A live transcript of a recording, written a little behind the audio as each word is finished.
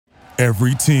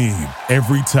Every team,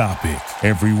 every topic,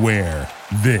 everywhere.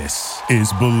 This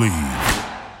is Believe.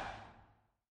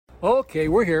 Okay,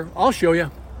 we're here. I'll show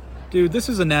you. Dude, this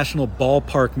is a national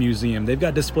ballpark museum. They've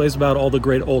got displays about all the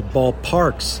great old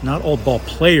ballparks, not old ball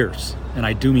players. And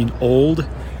I do mean old.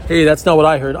 Hey, that's not what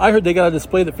I heard. I heard they got a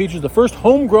display that features the first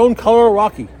homegrown Colorado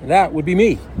Rocky. That would be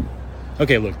me.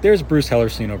 Okay, look, there's Bruce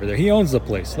Hellerstein over there. He owns the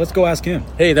place. Let's go ask him.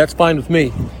 Hey, that's fine with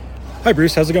me. Hi,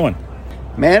 Bruce. How's it going?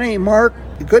 Manny, Mark,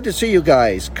 good to see you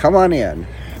guys. Come on in.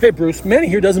 Hey, Bruce, Manny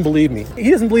here doesn't believe me. He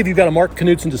doesn't believe you've got a Mark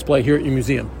Knudsen display here at your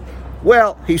museum.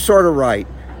 Well, he's sort of right.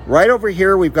 Right over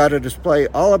here, we've got a display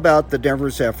all about the Denver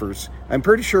Zephyrs. I'm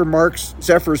pretty sure Mark's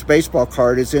Zephyrs baseball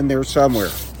card is in there somewhere.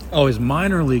 Oh, his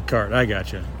minor league card. I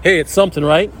gotcha. Hey, it's something,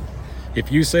 right?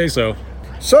 If you say so.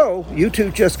 So, you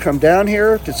two just come down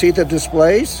here to see the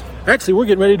displays? Actually, we're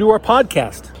getting ready to do our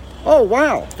podcast. Oh,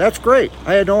 wow, that's great.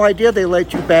 I had no idea they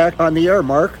let you back on the air,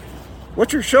 Mark.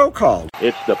 What's your show called?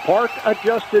 It's the Park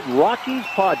Adjusted Rockies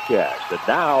podcast. And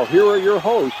now, here are your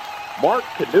hosts, Mark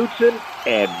Knudsen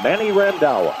and Manny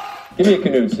Randhawa. Give me a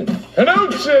Knudsen.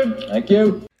 Knudsen! Thank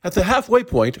you. At the halfway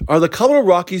point, are the Colorado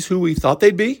Rockies who we thought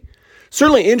they'd be?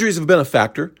 Certainly injuries have been a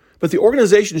factor, but the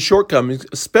organization's shortcomings,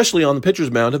 especially on the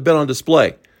pitcher's mound, have been on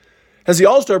display. As the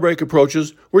All-Star break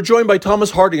approaches, we're joined by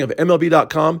Thomas Harding of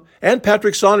MLB.com and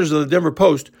Patrick Saunders of the Denver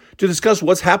Post to discuss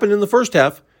what's happened in the first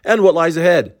half and what lies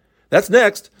ahead. That's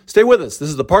next. Stay with us. This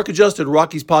is the Park Adjusted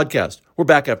Rockies podcast. We're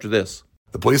back after this.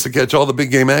 The place to catch all the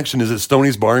big game action is at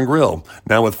Stoney's Bar and Grill,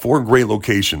 now with 4 great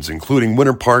locations, including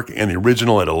Winter Park and the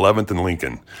original at 11th and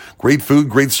Lincoln. Great food,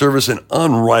 great service, and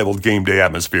unrivaled game day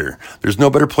atmosphere. There's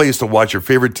no better place to watch your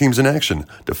favorite teams in action.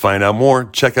 To find out more,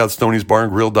 check out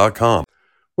Stoney'sBarandGrill.com.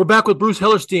 We're back with Bruce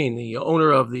Hellerstein, the owner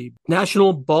of the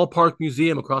National Ballpark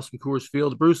Museum across from Coors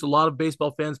Field. Bruce, a lot of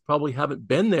baseball fans probably haven't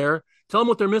been there. Tell them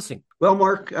what they're missing. Well,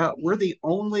 Mark, we're the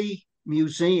only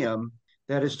museum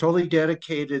that is totally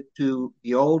dedicated to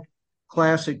the old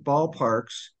classic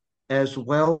ballparks, as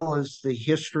well as the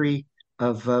history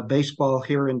of baseball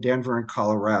here in Denver and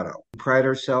Colorado. We pride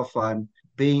ourselves on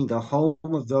being the home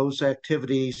of those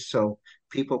activities so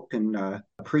people can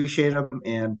appreciate them.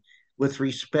 And with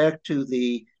respect to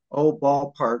the old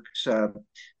ballparks,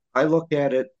 I look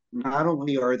at it, not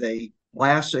only are they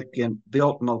classic and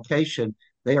built in location,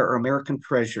 they are American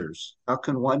treasures. How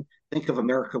can one think of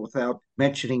America without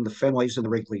mentioning the Fenways and the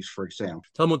Wrigleys, for example?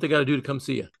 Tell them what they got to do to come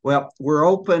see you. Well, we're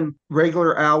open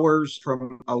regular hours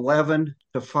from 11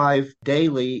 to 5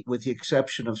 daily, with the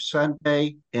exception of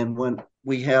Sunday. And when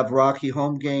we have Rocky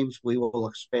home games, we will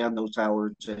expand those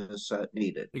hours as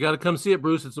needed. You got to come see it,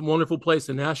 Bruce. It's a wonderful place,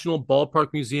 the National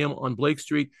Ballpark Museum on Blake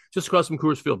Street, just across from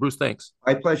Coors Field. Bruce, thanks.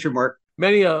 My pleasure, Mark.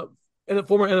 Many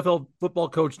former NFL football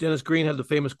coach Dennis Green had the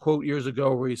famous quote years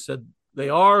ago where he said, "They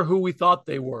are who we thought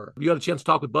they were." You got a chance to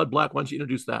talk with Bud Black. Why don't you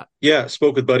introduce that? Yeah,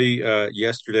 spoke with Buddy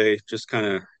yesterday, just kind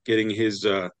of getting his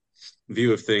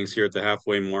view of things here at the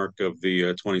halfway mark of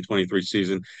the 2023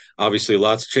 season. Obviously,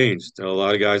 lots changed. A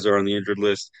lot of guys are on the injured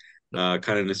list,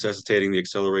 kind of necessitating the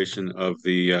acceleration of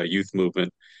the youth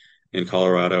movement in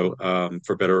Colorado,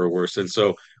 for better or worse. And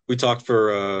so we talked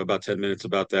for about 10 minutes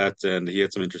about that, and he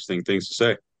had some interesting things to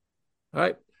say. All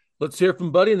right, let's hear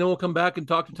from Buddy, and then we'll come back and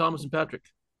talk to Thomas and Patrick.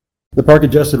 The Park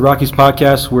Adjusted Rockies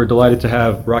podcast. We're delighted to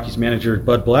have Rockies manager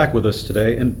Bud Black with us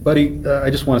today. And Buddy, I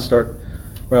just want to start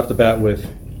right off the bat with,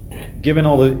 given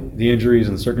all the injuries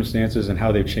and circumstances and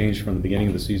how they've changed from the beginning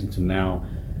of the season to now,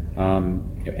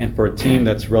 and for a team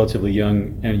that's relatively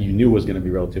young, and you knew was going to be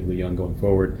relatively young going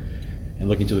forward, and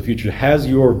looking to the future, has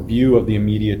your view of the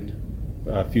immediate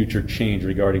future change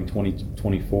regarding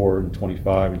 2024 and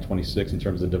 25 and 26 in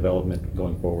terms of development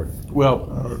going forward?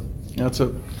 Well, that's I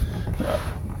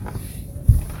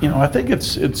think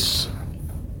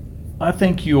I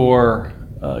think your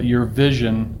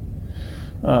vision.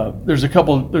 There's a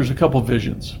couple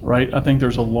visions, right? I think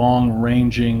there's a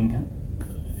long-ranging,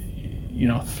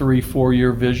 3-4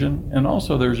 year vision, and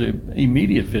also there's a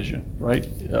immediate vision, right?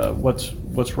 What's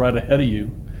right ahead of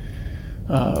you,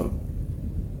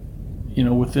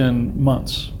 within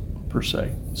months per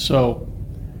se. So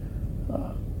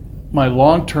my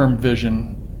long-term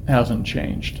vision hasn't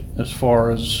changed as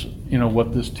far as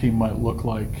what this team might look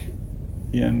like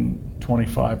in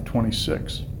 25,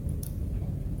 26.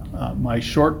 My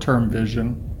short-term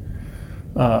vision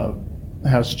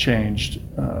has changed,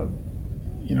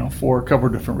 for a couple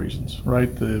of different reasons,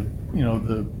 right? The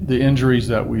injuries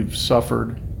that we've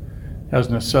suffered has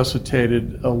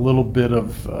necessitated a little bit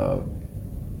of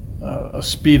a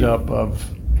speed up of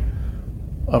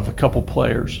a couple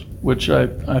players, which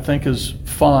I think is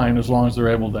fine as long as they're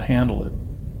able to handle it.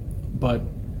 But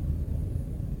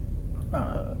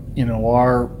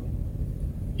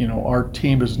our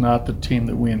team is not the team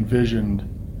that we envisioned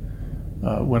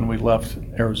when we left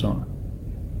Arizona.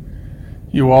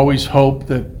 You always hope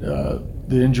that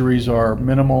the injuries are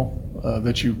minimal,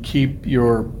 that you keep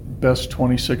your best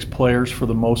 26 players for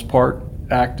the most part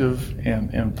active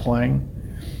and playing,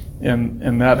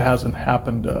 and that hasn't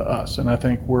happened to us. And I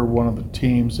think we're one of the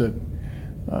teams that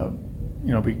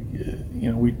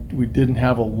we didn't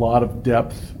have a lot of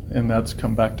depth, and that's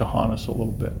come back to haunt us a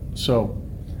little bit. So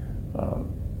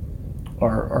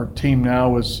our team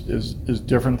now is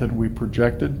different than we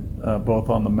projected, both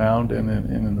on the mound and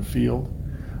in the field.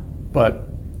 But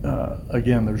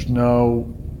again, there's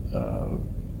no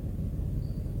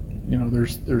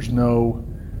there's no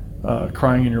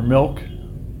crying in your milk.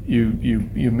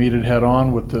 You meet it head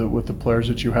on with the players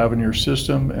that you have in your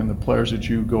system and the players that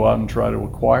you go out and try to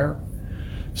acquire.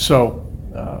 So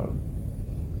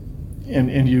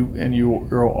and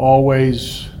you're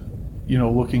always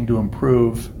looking to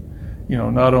improve,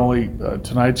 not only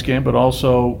tonight's game but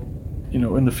also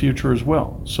in the future as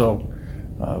well. So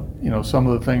some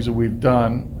of the things that we've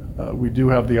done, we do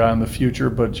have the eye on the future,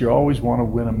 but you always want to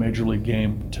win a major league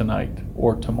game tonight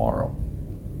or tomorrow.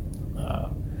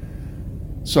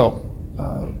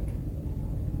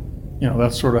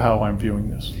 That's sort of how I'm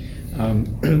viewing this.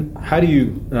 How do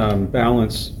you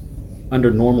balance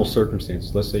under normal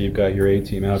circumstances? Let's say you've got your A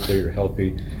team out there, you're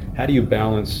healthy. How do you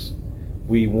balance?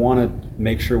 We want to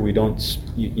make sure we don't,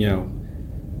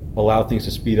 allow things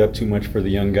to speed up too much for the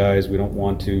young guys. We don't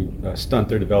want to stunt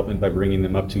their development by bringing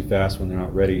them up too fast when they're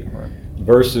not ready. Right.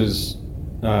 Versus,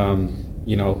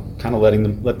 kind of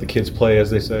let the kids play, as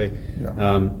they say.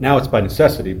 Yeah. Now it's by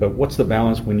necessity, but what's the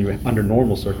balance when you're under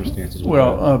normal circumstances?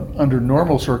 Under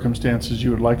normal circumstances,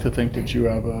 you would like to think that you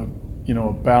have a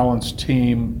balanced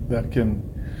team that can,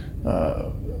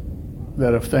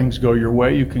 that if things go your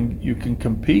way, you can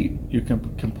compete. You can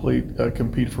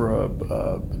compete for a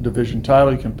division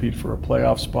title. You compete for a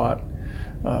playoff spot.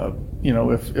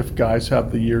 If guys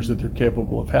have the years that they're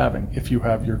capable of having, if you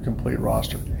have your complete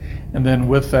roster. And then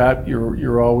with that,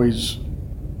 you're always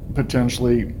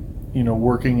potentially,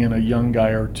 working in a young guy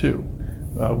or two.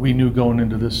 We knew going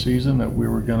into this season that we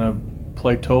were going to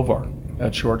play Tovar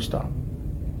at shortstop.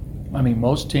 I mean,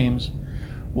 most teams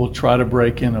will try to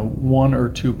break in one or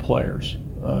two players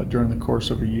during the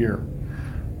course of a year.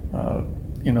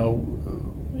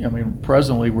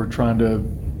 Presently we're trying to,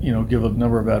 give a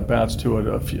number of at-bats to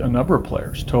a number of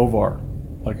players. Tovar,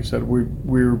 like I said,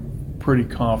 we're pretty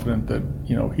confident that,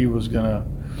 he was going to,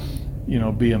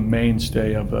 be a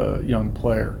mainstay of a young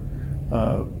player.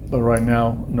 But right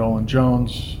now, Nolan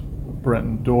Jones,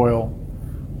 Brenton Doyle,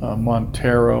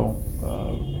 Montero,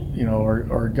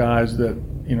 are guys that,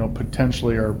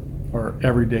 potentially are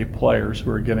everyday players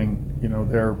who are getting,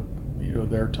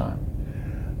 their time.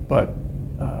 But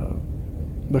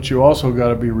you also got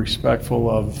to be respectful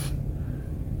of,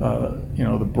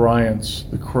 the Bryants,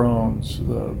 the Crones,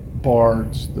 the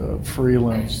Bards, the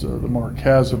Freelands, the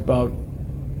Marquez about,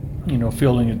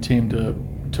 fielding a team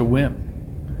to win.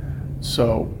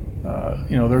 So,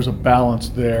 there's a balance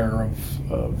there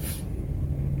of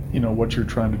what you're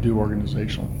trying to do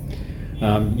organizationally.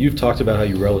 You've talked about how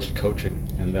you relish coaching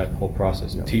and that whole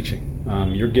process of teaching.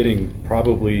 You're getting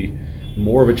probably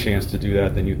more of a chance to do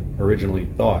that than you originally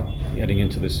thought heading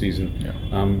into this season. Yeah.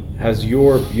 Has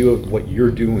your view of what you're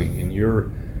doing and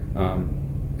your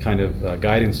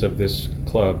guidance of this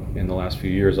club in the last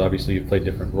few years, obviously you've played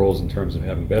different roles in terms of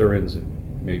having veterans and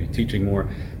maybe teaching more.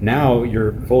 Now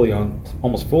you're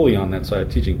almost fully on that side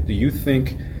of teaching. Do you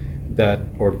think that,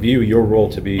 or view your role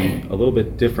to be a little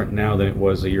bit different now than it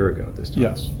was a year ago at this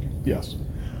time? Yes.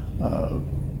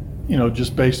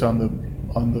 Just based on the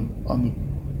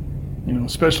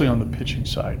especially on the pitching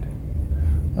side,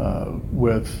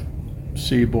 with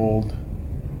Siebold,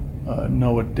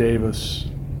 Noah Davis.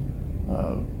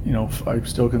 I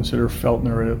still consider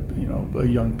Feltner a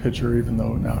young pitcher, even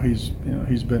though now he's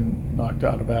been knocked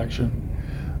out of action.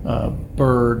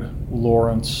 Bird,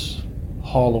 Lawrence,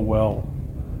 Hollowell,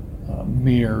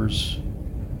 Mears,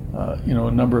 a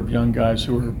number of young guys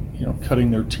who are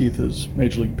cutting their teeth as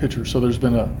major league pitchers. So there's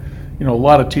been a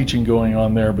lot of teaching going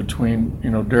on there between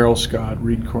Darryl Scott,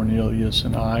 Reed Cornelius,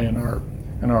 and I and our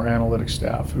analytics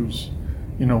staff, who's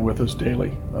with us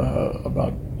daily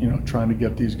about trying to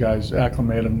get these guys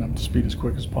acclimated and up to speed as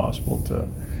quick as possible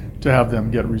to have them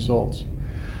get results.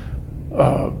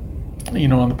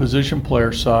 On the position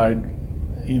player side,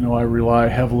 I rely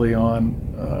heavily on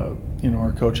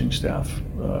our coaching staff,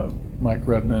 Mike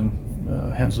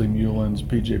Redman, Hensley Mullins,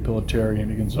 PJ Piliteri,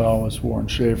 Andy Gonzalez, Warren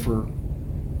Schaefer,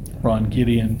 Ron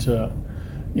Gideon, to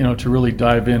to really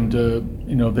dive into,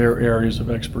 their areas of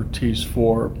expertise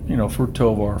for, for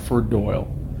Tovar, for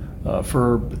Doyle,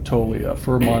 for Tolia,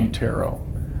 for Montero,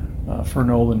 for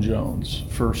Nolan Jones,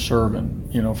 for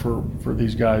Servin, for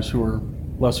these guys who are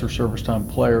lesser service time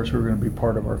players who are going to be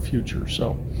part of our future.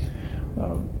 So,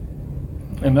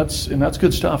 and that's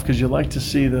good stuff, because you like to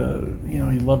see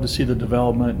you love to see the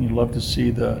development, and you love to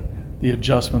see the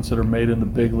adjustments that are made in the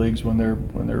big leagues when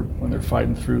they're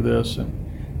fighting through this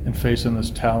and facing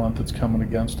this talent that's coming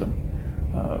against them.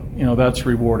 That's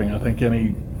rewarding. I think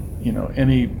any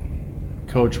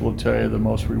coach will tell you the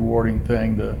most rewarding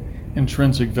thing, the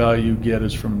intrinsic value you get,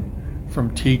 is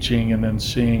from teaching and then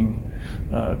seeing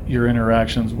your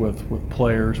interactions with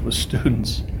players, with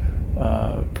students,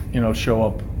 show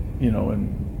up,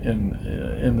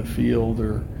 in the field,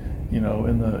 or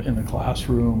in the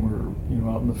classroom, or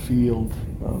out in the field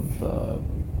of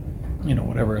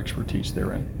whatever expertise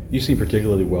they're in. You seem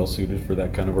particularly well suited for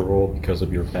that kind of a role because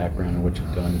of your background and what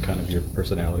you've done, kind of your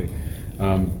personality.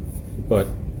 But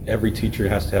every teacher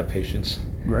has to have patience.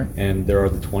 Right. And there are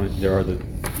the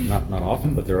not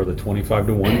often, but there are the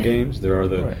 25-1 games. There are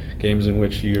the games in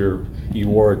which you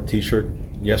wore a T-shirt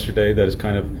yesterday that has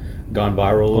kind of gone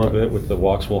viral a little bit with the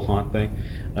walks will haunt thing.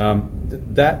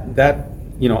 That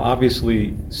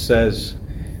obviously says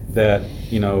that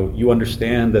you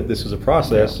understand that this is a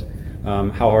process.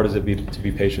 How hard is it to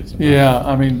be patient sometimes? Yeah,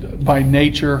 I mean, by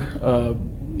nature,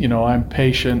 I'm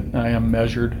patient. I am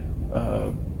measured.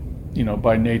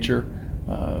 By nature.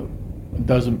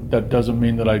 That doesn't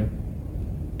mean that I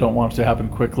don't want it to happen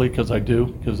quickly, because I do.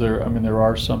 Because there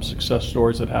are some success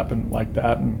stories that happen like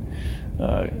that, and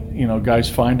guys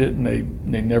find it and they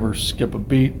never skip a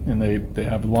beat, and they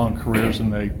have long careers,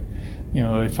 and they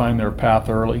find their path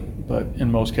early. But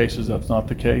in most cases, that's not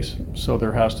the case. So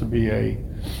there has to be a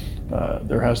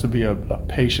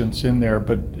patience in there.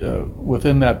 But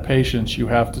within that patience, you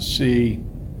have to see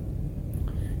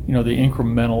the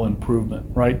incremental improvement,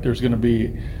 right? There's going to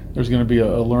be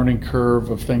a learning curve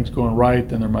of things going right,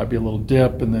 then there might be a little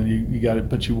dip, and then you got it.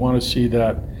 But you want to see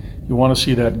that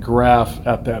graph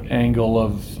at that angle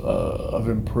of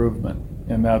improvement,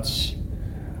 and that's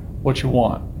what you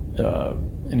want.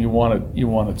 And you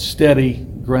want it steady.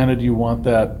 Granted, you want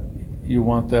that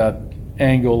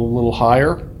angle a little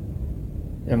higher,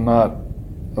 and not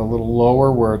a little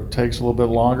lower where it takes a little bit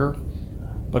longer.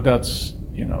 But that's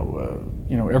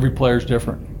every player is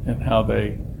different in how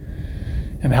they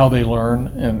learn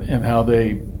and how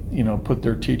they put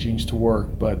their teachings to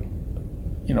work. But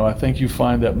I think you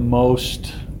find that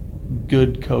most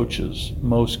good coaches,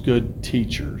 most good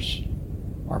teachers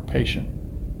are patient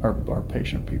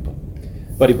people.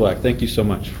 Buddy Black, thank you so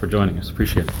much for joining us.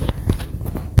 Appreciate it.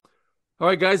 All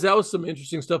right, guys, that was some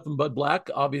interesting stuff from Bud Black.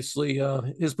 Obviously,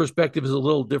 his perspective is a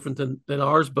little different than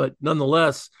ours, but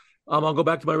nonetheless, I'll go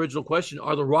back to my original question.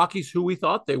 Are the Rockies who we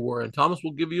thought they were? And Thomas,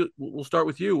 we'll start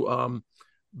with you.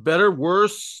 Better,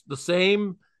 worse, the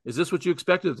same? Is this what you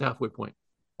expected at the halfway point?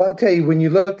 I'll tell you, when you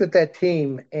looked at that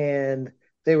team and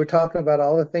they were talking about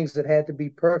all the things that had to be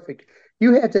perfect,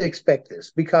 you had to expect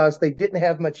this, because they didn't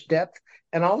have much depth.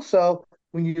 And also,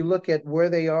 when you look at where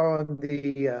they are on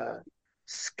the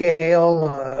scale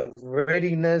of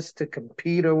readiness to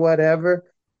compete or whatever,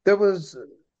 there was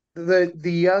the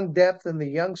young depth, and the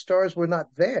young stars were not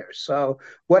there. So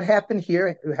what happened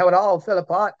here, how it all fell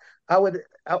apart,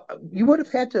 you would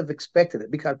have had to have expected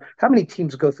it, because how many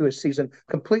teams go through a season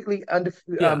completely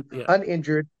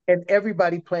uninjured, and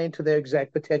everybody playing to their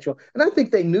exact potential? And I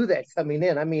think they knew that coming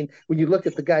in. I mean, when you look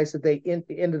at the guys that they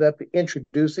ended up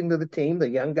introducing to the team, the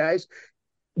young guys,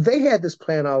 they had this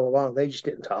plan all along. They just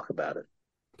didn't talk about it.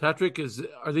 Patrick,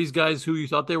 are these guys who you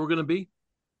thought they were going to be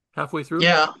halfway through?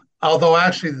 Yeah, although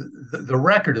actually the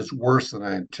record is worse than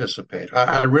I anticipated.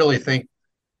 I really think,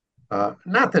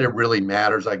 not that it really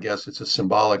matters, I guess it's a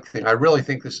symbolic thing. I really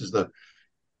think this is the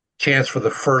chance for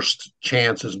the first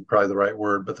chance, isn't probably the right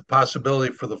word, but the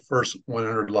possibility for the first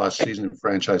 100-loss season in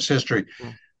franchise history.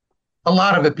 A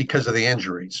lot of it because of the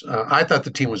injuries. I thought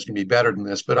the team was going to be better than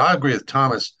this, but I agree with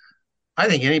Thomas. I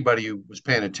think anybody who was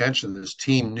paying attention to this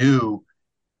team knew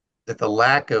that the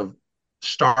lack of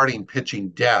starting pitching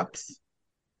depth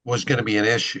was going to be an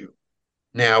issue.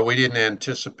 Now, we didn't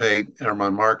anticipate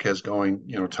Herman Marquez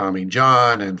going, Tommy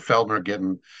John, and Feldner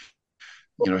getting,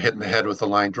 hitting the head with the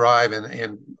line drive,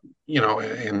 and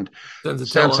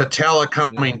Senzatella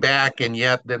coming back, and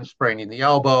yet them spraining the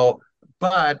elbow.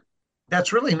 But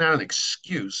that's really not an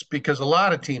excuse, because a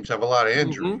lot of teams have a lot of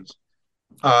injuries.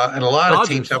 And a lot of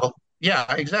teams have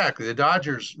exactly. The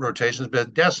Dodgers rotation has been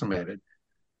decimated.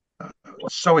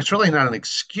 So it's really not an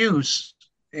excuse.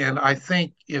 And I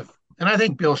think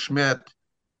Bill Schmidt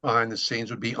behind the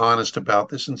scenes would be honest about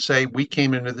this and say, we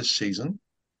came into this season,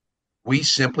 we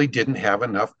simply didn't have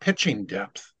enough pitching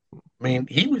depth. I mean,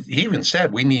 he even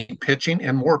said we need pitching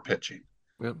and more pitching.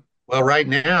 Yep. Well, right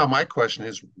now, my question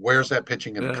is, where's that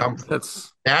pitching going to come from?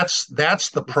 That's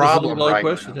the problem right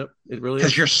question. now. Yep. It really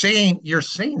Because is. you're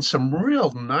seeing some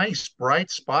real nice bright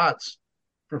spots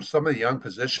from some of the young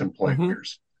position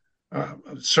players.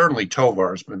 Certainly,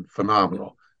 Tovar's been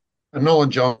phenomenal. And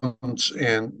Nolan Jones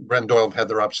and Brendan Doyle have had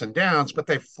their ups and downs, but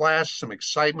they've flashed some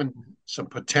excitement, some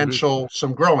potential,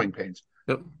 some growing pains.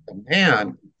 Yep.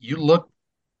 And you look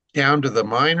down to the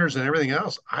minors and everything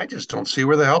else, I just don't see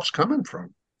where the help's coming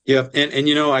from. Yeah, and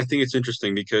I think it's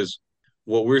interesting because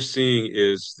what we're seeing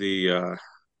is the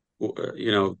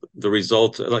the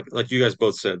result, like you guys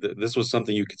both said, that this was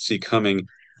something you could see coming.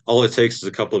 All it takes is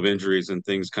a couple of injuries and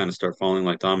things kind of start falling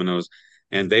like dominoes.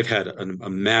 And they've had a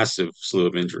massive slew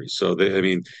of injuries. So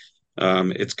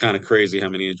it's kind of crazy how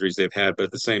many injuries they've had. But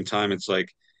at the same time, it's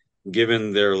like,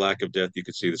 given their lack of depth, you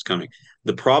could see this coming.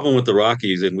 The problem with the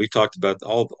Rockies, and we've talked about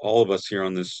all of us here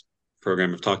on this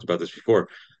program have talked about this before.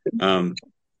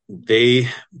 They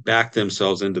backed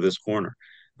themselves into this corner.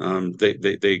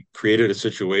 They created a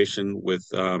situation with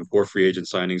poor free agent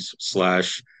signings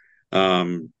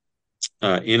 /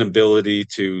 inability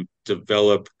to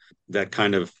develop that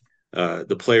kind of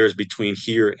the players between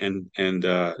here and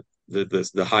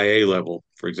the high A level,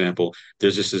 for example.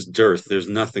 There's just this dearth. There's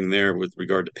nothing there with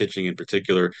regard to pitching in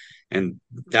particular, and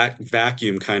that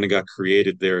vacuum kind of got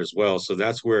created there as well. So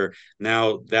that's where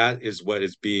now that is what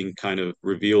is being kind of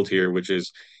revealed here, which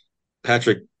is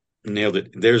Patrick nailed it.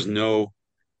 There's no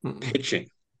pitching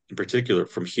in particular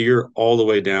from here all the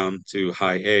way down to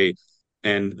high A.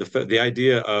 And the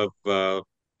idea of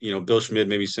Bill Schmidt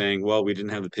maybe saying, well, we didn't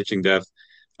have the pitching depth.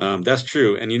 That's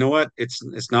true. And you know what?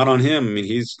 It's not on him. I mean,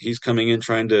 he's coming in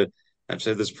trying to, I've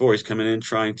said this before, he's coming in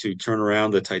trying to turn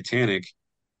around the Titanic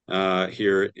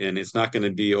here, and it's not going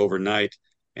to be overnight.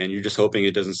 And you're just hoping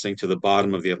it doesn't sink to the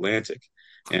bottom of the Atlantic.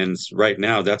 And right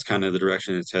now, that's kind of the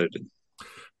direction it's headed in.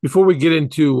 Before we get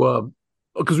into,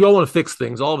 because we all want to fix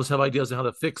things, all of us have ideas on how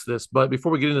to fix this. But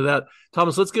before we get into that,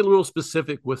 Thomas, let's get a little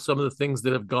specific with some of the things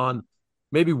that have gone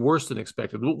maybe worse than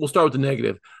expected. We'll start with the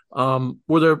negative.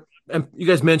 Were there, and you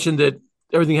guys mentioned that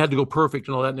everything had to go perfect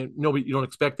and all that, and nobody, you don't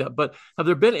expect that. But have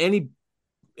there been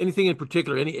anything in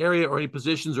particular, any area or any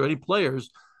positions or any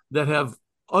players that have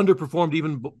underperformed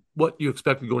even what you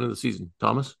expected going into the season,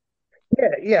 Thomas?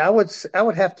 Yeah, I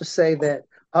would have to say that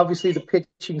obviously the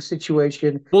pitching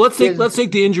situation. Well, let's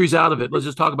take the injuries out of it. Let's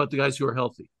just talk about the guys who are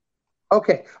healthy.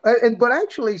 Okay, but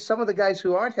actually, some of the guys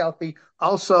who aren't healthy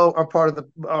also are part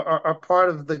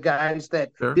of the guys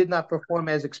that did not perform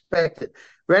as expected.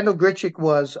 Randall Grichuk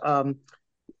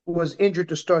was injured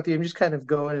to start the year. I'm just kind of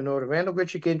going in order. Randall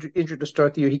Grichuk injured to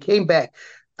start the year. He came back.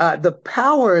 The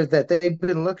power that they've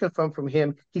been looking from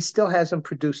him, he still hasn't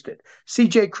produced it.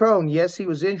 C.J. Cron, yes, he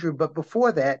was injured, but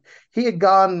before that, he had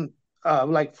gone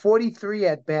like 40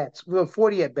 at bats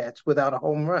without a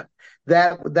home run.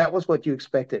 That was what you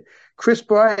expected. Chris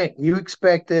Bryant, you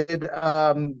expected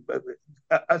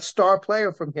a star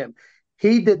player from him.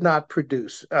 He did not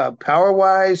produce.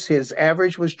 Power-wise, his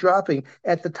average was dropping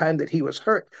at the time that he was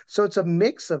hurt. So it's a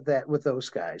mix of that with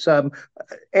those guys.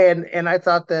 And I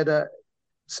thought that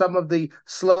some of the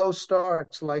slow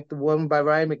starts, like the one by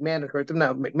Ryan McMahon, had hurt them.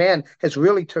 Now, McMahon has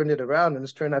really turned it around and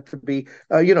has turned out to be,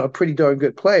 a pretty darn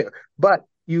good player. But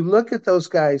you look at those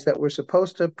guys that were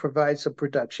supposed to provide some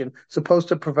production, supposed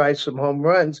to provide some home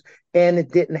runs, and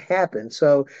it didn't happen.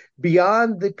 So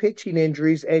beyond the pitching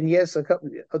injuries, and yes, a couple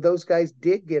of those guys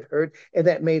did get hurt, and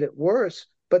that made it worse.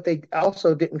 But they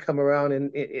also didn't come around in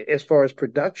as far as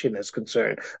production is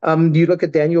concerned. You look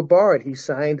at Daniel Bard. He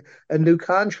signed a new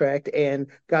contract and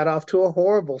got off to a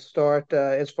horrible start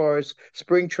as far as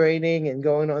spring training and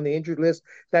going on the injured list.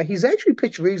 Now, he's actually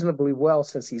pitched reasonably well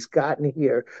since he's gotten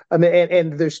here. I mean,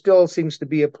 and there still seems to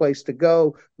be a place to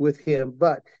go with him.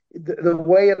 But the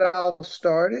way it all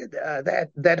started,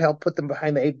 that helped put them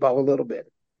behind the eight ball a little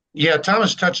bit. Yeah,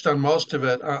 Thomas touched on most of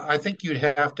it. I think you'd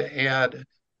have to add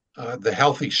the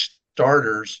healthy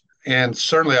starters, and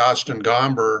certainly Austin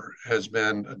Gomber has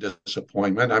been a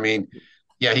disappointment. I mean,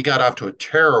 yeah, he got off to a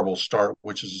terrible start,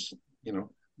 which has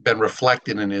been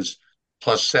reflected in his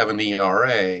 +7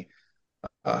 ERA.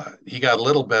 He got a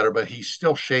little better, but he's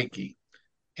still shaky.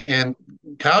 And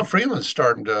Kyle Freeland's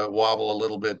starting to wobble a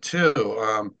little bit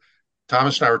too.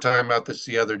 Thomas and I were talking about this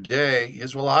the other day.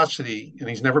 His velocity, and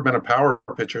he's never been a power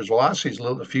pitcher, his velocity is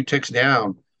a few ticks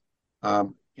down.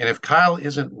 And if Kyle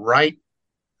isn't right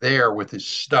there with his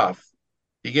stuff,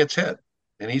 he gets hit.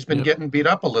 And he's been getting beat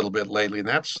up a little bit lately. And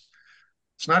that's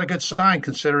it's not a good sign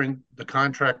considering the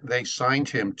contract they signed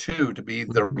him to be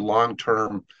their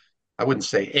long-term, I wouldn't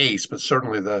say ace, but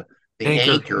certainly the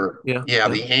anchor. Yeah.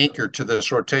 The anchor to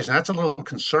this rotation. That's a little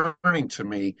concerning to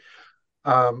me.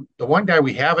 The one guy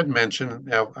we haven't mentioned,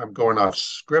 now I'm going off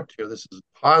script here, this is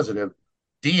positive.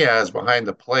 Diaz behind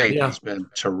the plate has been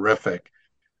terrific.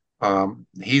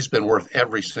 He's been worth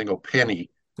every single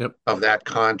penny of that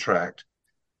contract.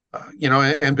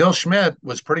 And Bill Schmidt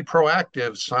was pretty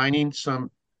proactive, signing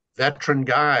some veteran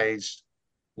guys,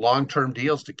 long-term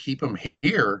deals to keep them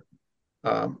here.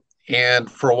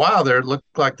 And for a while there, it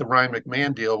looked like the Ryan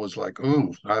McMahon deal was like,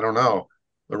 ooh, I don't know.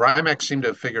 The Rymax seemed to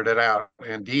have figured it out,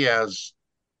 and Diaz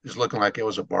is looking like it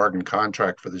was a bargain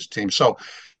contract for this team. So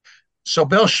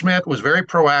Bill Schmidt was very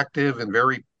proactive and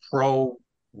very pro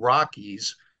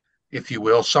Rockies, if you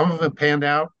will. Some of them panned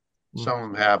out, some of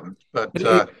them haven't. But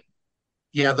those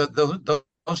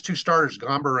two starters,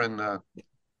 Gomber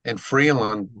and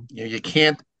Freeland, you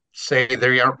can't say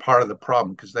they aren't part of the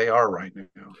problem because they are right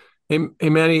now. Hey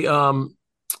Manny,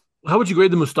 how would you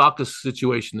grade the Moustakas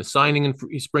situation? The signing in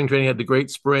spring training had the great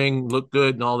spring, looked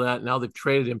good and all that. Now they've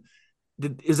traded him.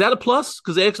 Is that a plus?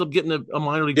 Because they actually getting a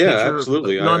minor league pitcher. Yeah,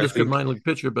 absolutely. Nondescript minor league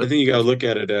pitcher. But I think you got to look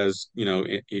at it as,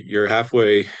 you're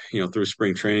halfway, through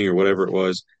spring training or whatever it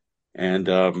was. And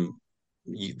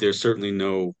there's certainly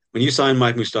when you sign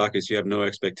Mike Moustakas, you have no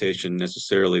expectation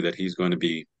necessarily that he's going to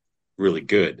be really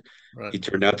good. Right. He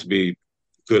turned out to be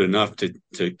good enough to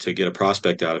get a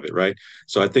prospect out of it, right?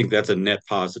 So I think that's a net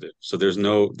positive. So there's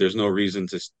no reason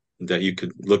that you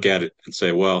could look at it and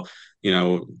say, well,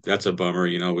 that's a bummer.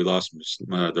 We lost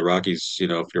the Rockies.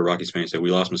 If you're a Rockies fan, you say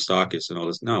we lost Moustakas and all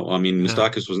this. No, I mean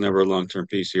Moustakas was never a long-term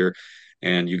piece here,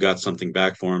 and you got something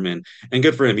back for him, and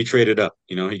good for him. He traded up.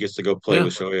 He gets to go play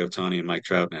with Shohei Ohtani and Mike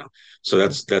Trout now, so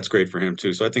that's great for him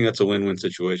too. So I think that's a win-win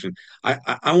situation.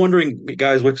 I'm wondering,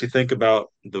 guys, what you think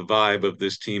about the vibe of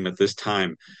this team at this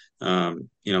time.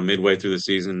 Midway through the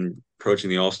season,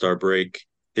 approaching the All-Star break,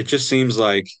 it just seems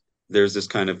like there's this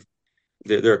kind of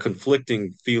there are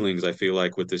conflicting feelings, I feel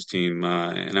like, with this team.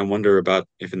 And I wonder about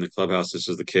if in the clubhouse this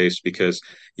is the case, because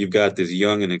you've got this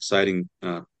young and exciting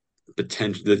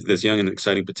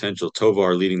potential,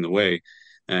 Tovar leading the way.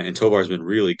 And Tovar's been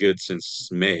really good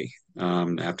since May,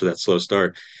 after that slow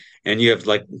start. And you have,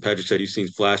 like Patrick said, you've seen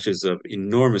flashes of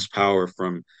enormous power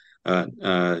from,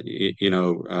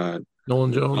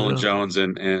 Nolan Jones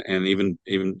and even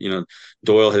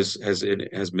Doyle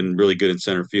has been really good in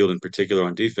center field, in particular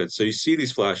on defense. So you see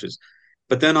these flashes,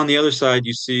 but then on the other side,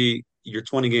 you see you're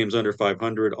 20 games under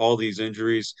 500, all these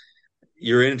injuries.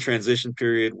 You're in a transition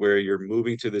period where you're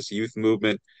moving to this youth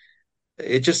movement.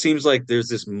 It just seems like there's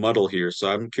this muddle here.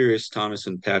 So I'm curious, Thomas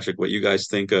and Patrick, what you guys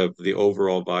think of the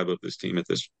overall vibe of this team at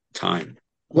this time.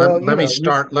 Let me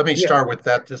start with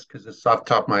that, just because it's off the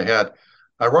top of my head.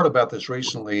 I wrote about this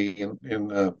recently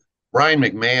in Ryan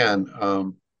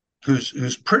McMahon,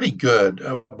 who's pretty good,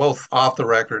 both off the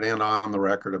record and on the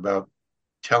record, about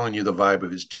telling you the vibe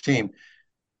of his team.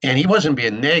 And he wasn't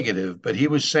being negative, but he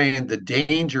was saying the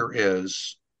danger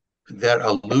is that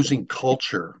a losing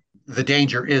culture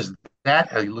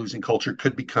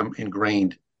could become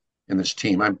ingrained in this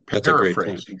team. I'm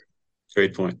paraphrasing.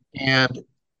 Great point. And,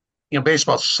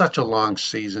 baseball's such a long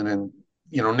season, and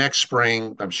next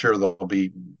spring, I'm sure there'll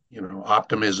be,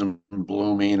 optimism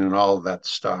blooming and all of that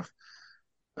stuff.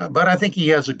 But I think he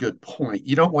has a good point.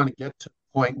 You don't want to get to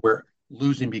the point where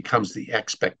losing becomes the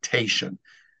expectation.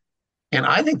 And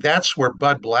I think that's where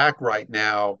Bud Black right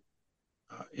now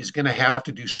is going to have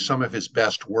to do some of his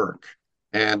best work.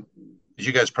 And as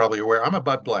you guys are probably aware, I'm a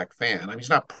Bud Black fan. I mean, he's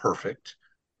not perfect,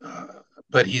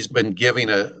 but he's been given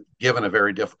a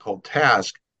very difficult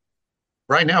task.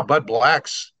 Right now, Bud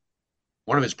Black's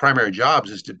one of his primary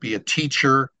jobs is to be a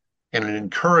teacher and an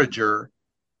encourager,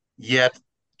 yet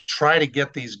try to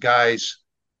get these guys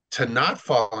to not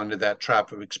fall into that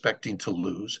trap of expecting to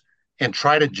lose, and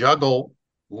try to juggle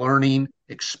learning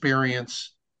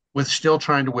experience with still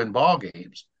trying to win ball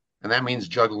games. And that means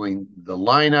juggling the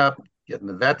lineup, getting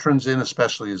the veterans in,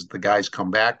 especially as the guys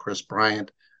come back, Chris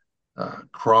Bryant,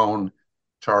 Crone,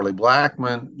 Charlie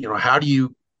Blackmon. How do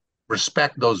you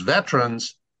respect those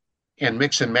veterans and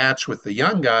mix and match with the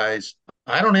young guys?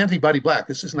 I don't envy Buddy Black.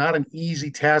 This is not an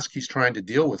easy task he's trying to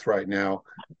deal with right now,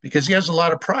 because he has a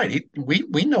lot of pride.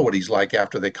 We know what he's like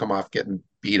after they come off getting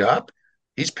beat up.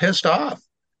 He's pissed off,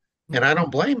 and I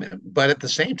don't blame him. But at the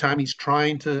same time, he's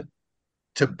trying to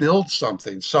build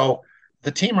something. So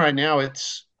the team right now,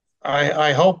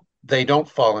 I hope they don't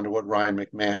fall into what Ryan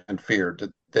McMahon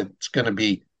feared, that it's going to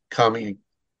be coming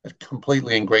a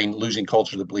completely ingrained losing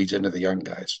culture that bleeds into the young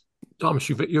guys. Thomas,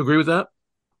 you agree with that?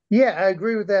 Yeah, I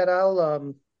agree with that.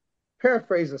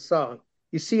 paraphrase a song.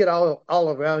 You see it all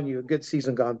around you. A good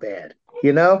season gone bad.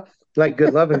 You know, like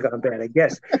good loving gone bad, I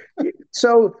guess.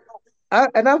 So,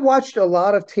 I've watched a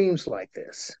lot of teams like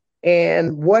this,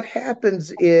 and what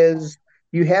happens is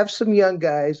you have some young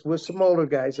guys with some older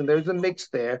guys, and there's a mix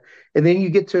there. And then you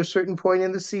get to a certain point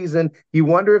in the season, you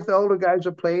wonder if the older guys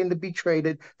are playing to be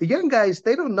traded. The young guys,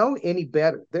 they don't know any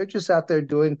better. They're just out there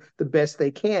doing the best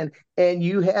they can, and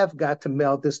you have got to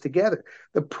meld this together.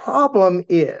 The problem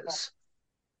is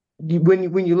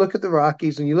when you look at the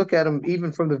Rockies and you look at them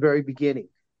even from the very beginning,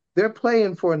 they're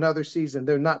playing for another season.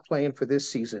 They're not playing for this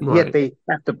season. Right. Yet they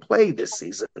have to play this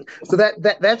season. So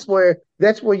that's where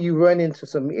you run into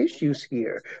some issues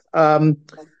here.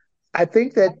 I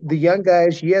think that the young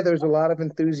guys, yeah, there's a lot of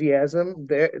enthusiasm.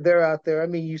 They're out there. I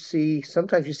mean,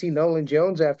 sometimes you see Nolan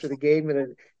Jones after the game,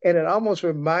 and it almost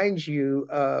reminds you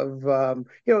of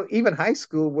even high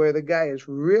school, where the guy is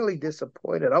really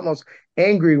disappointed, almost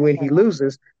angry when he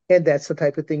loses. And that's the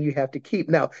type of thing you have to keep.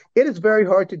 Now, it is very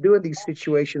hard to do in these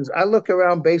situations. I look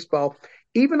around baseball,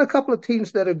 even a couple of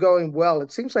teams that are going well,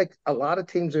 it seems like a lot of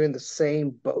teams are in the same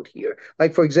boat here.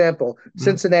 Like, for example,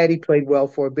 Cincinnati played well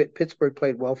for a bit. Pittsburgh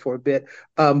played well for a bit.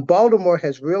 Baltimore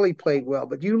has really played well.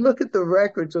 But you look at the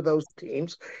records of those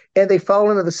teams, and they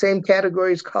fall into the same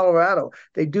category as Colorado.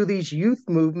 They do these youth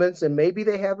movements, and maybe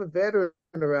they have a veteran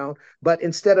around. But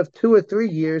instead of 2 or 3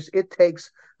 years, it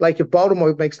takes – like if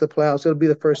Baltimore makes the playoffs, it'll be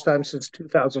the first time since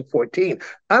 2014.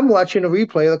 I'm watching a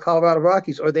replay of the Colorado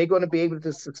Rockies. Are they going to be able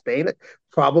to sustain it?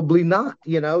 Probably not.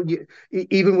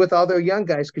 Even with all their young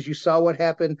guys, because you saw what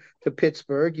happened to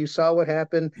Pittsburgh. You saw what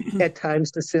happened at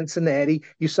times to Cincinnati.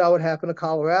 You saw what happened to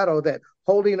Colorado, that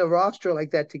holding a roster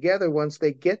like that together once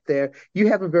they get there, you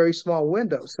have a very small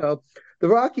window. So the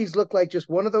Rockies look like just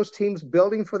one of those teams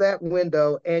building for that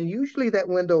window, and usually that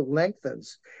window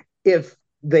lengthens if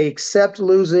they accept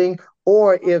losing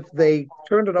or if they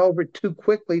turn it over too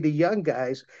quickly to young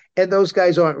guys and those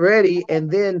guys aren't ready and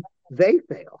then they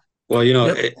fail.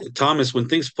 Well, Thomas, when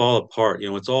things fall apart,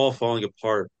 it's all falling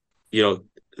apart.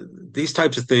 These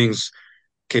types of things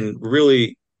can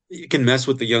mess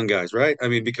with the young guys, right? I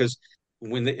mean, because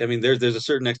there's a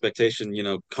certain expectation,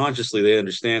 consciously they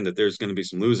understand that there's going to be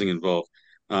some losing involved.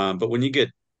 But when you get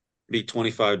beat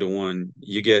 25-1,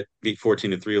 you get beat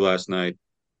 14-3 last night,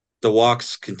 the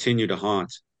walks continue to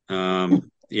haunt.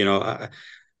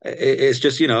 It's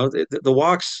just the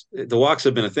walks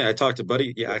have been a thing. I talked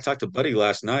to Buddy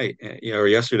last night, or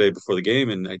yesterday before the game,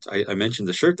 and I mentioned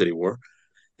the shirt that he wore,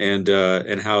 and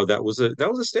how that was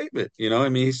a statement.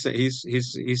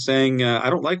 He's saying I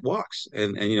don't like walks,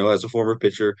 and as a former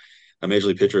pitcher, a major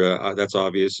league pitcher, that's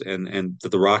obvious, and that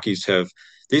the Rockies have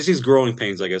these growing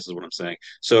pains, I guess is what I'm saying.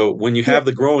 So when you have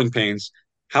the growing pains,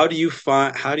 how do you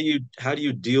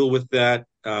deal with that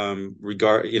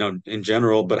in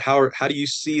general, but how do you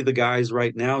see the guys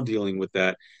right now dealing with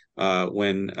that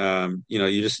when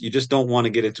you just don't want to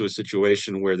get into a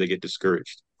situation where they get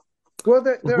discouraged? Well,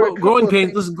 there are growing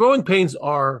pains. Listen, growing pains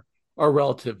are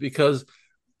relative, because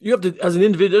you have to, as an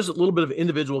individual, there's a little bit of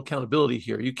individual accountability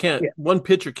here. You can't, one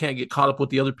pitcher can't get caught up with what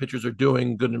the other pitchers are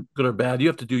doing, good or bad. You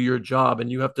have to do your job, and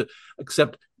you have to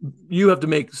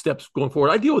make steps going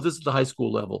forward. I deal with this at the high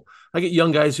school level. I get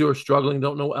young guys who are struggling,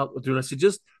 don't know what to do. And I say,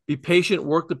 just be patient,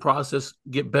 work the process,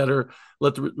 get better,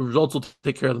 let the results will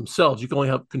take care of themselves. You can only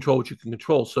have control what you can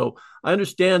control. So I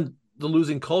understand the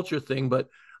losing culture thing, but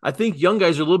I think young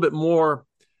guys are a little bit more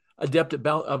adept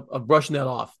of brushing that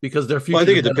off, because their future. Well, I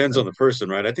think it depends on the person,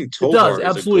 right? I think Tovar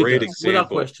is a great example. Without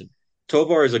question.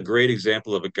 Tovar is a great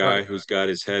example of a guy who's got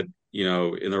his head,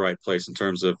 in the right place in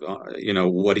terms of,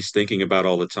 what he's thinking about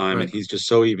all the time. Right. And he's just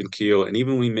so even keel. And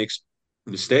even when he makes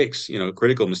mistakes,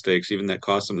 critical mistakes, even that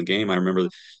cost him the game. I remember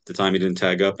the time he didn't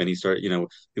tag up, and he started,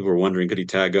 people were wondering, could he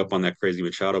tag up on that crazy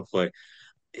Machado play?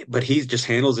 But he just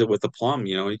handles it with aplomb.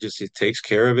 He takes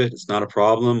care of it. It's not a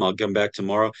problem. I'll come back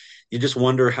tomorrow. You just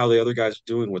wonder how the other guys are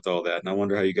doing with all that. And I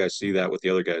wonder how you guys see that with the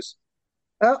other guys.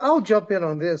 I'll jump in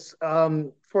on this.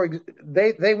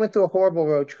 They went through a horrible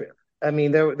road trip. I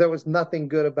mean, there was nothing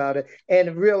good about it.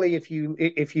 And really, if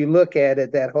you look at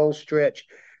it, that whole stretch,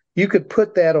 you could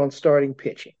put that on starting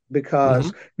pitching,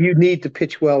 because you need to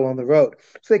pitch well on the road.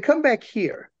 So they come back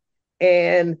here,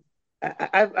 and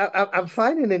I'm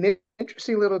finding an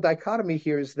interesting little dichotomy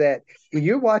here, is that when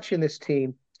you're watching this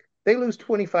team, they lose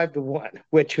 25-1,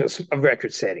 which was a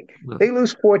record setting. They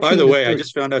lose 14. By the way, I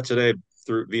just found out today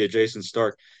via Jason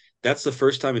Stark, that's the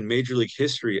first time in Major League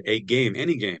history any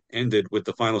game ended with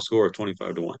the final score of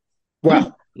 25-1.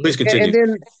 Wow. Please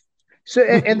continue.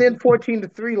 And then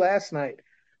 14-3 last night.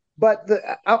 But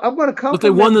I'm going to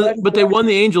compliment. But they won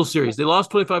the Angels series. They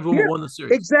lost 25-1, but won the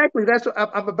series. Exactly. That's what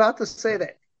I'm about to say.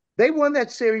 They won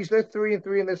that series. They're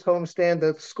 3-3 in this homestand.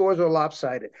 The scores are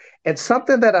lopsided. And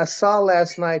something that I saw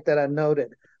last night that I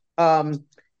noted,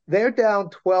 they're down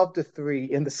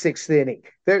 12-3 in the sixth inning.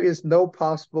 There is no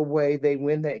possible way they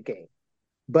win that game.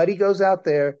 Buddy goes out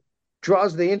there,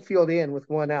 draws the infield in with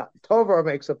one out. Tovar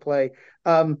makes a play.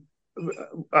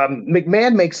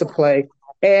 McMahon makes a play.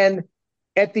 And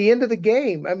at the end of the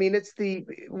game, I mean,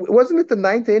 wasn't it the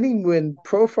ninth inning when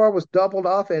Profar was doubled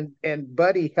off and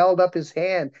Buddy held up his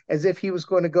hand as if he was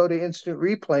going to go to instant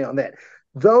replay on that?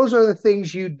 Those are the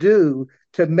things you do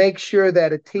to make sure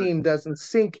that a team doesn't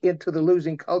sink into the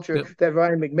losing culture that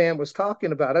Ryan McMahon was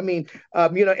talking about. I mean,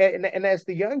 and as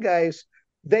the young guys,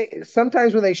 they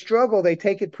sometimes when they struggle, they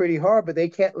take it pretty hard, but they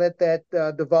can't let that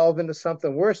devolve into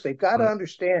something worse. They've got to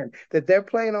understand that they're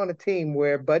playing on a team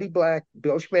where Buddy Black,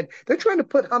 Bill Schmidt, they're trying to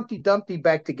put Humpty Dumpty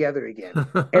back together again.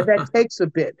 And that takes a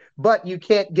bit, but you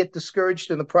can't get discouraged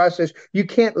in the process. You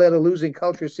can't let a losing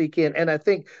culture seek in. And I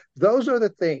think those are the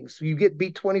things. You get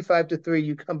beat 25-3,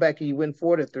 you come back and you win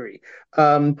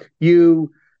 4-3.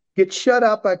 You get shut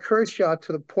out by Kershaw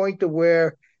to the point to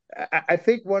where I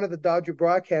think one of the Dodger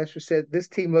broadcasters said this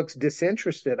team looks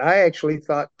disinterested. I actually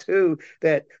thought too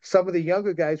that some of the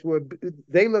younger guys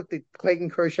they looked at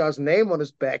Clayton Kershaw's name on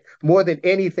his back more than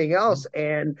anything else,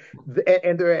 and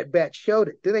their at bat showed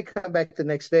it. Then they come back the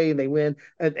next day and they win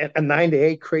a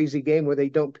 9-8 crazy game where they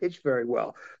don't pitch very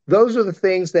well. Those are the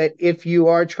things that if you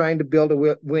are trying to build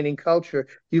a winning culture,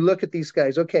 you look at these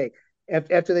guys. Okay.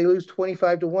 After they lose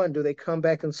 25-1, do they come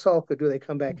back and sulk or do they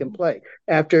come back and play?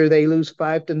 After they lose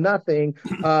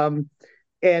 5-0,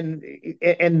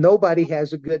 and nobody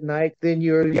has a good night, then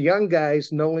your young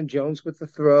guys, Nolan Jones with the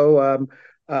throw,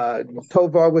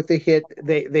 Tovar with the hit,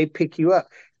 they pick you up.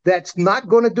 That's not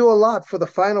going to do a lot for the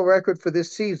final record for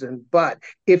this season, but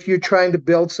if you're trying to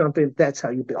build something, that's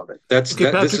how you build it.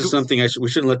 This is something we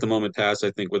shouldn't let the moment pass,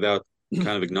 I think, without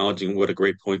kind of acknowledging what a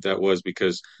great point that was,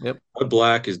 because Bud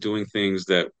Black is doing things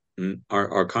that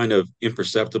are kind of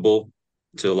imperceptible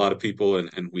to a lot of people.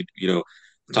 And we,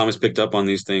 Thomas picked up on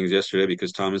these things yesterday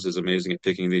because Thomas is amazing at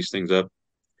picking these things up.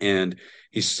 And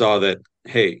he saw that,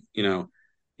 hey, up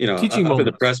in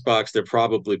the press box, they're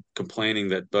probably complaining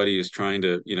that Buddy is trying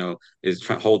to,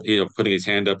 putting his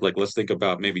hand up, like, let's think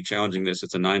about maybe challenging this.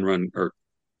 It's a 9-run or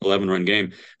 11-run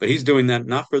game, but he's doing that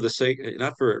not for the sake,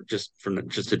 not for just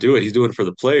to do it. He's doing it for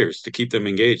the players, to keep them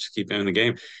engaged, to keep them in the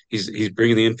game. He's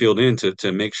bringing the infield in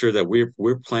to make sure that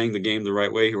we're playing the game the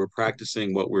right way. We're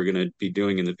practicing what we're going to be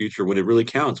doing in the future when it really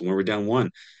counts, when we're down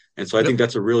one. And so I think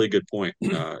that's a really good point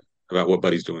about what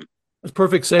Buddy's doing. That's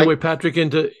perfect segue, Patrick,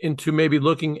 into maybe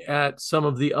looking at some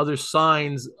of the other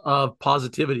signs of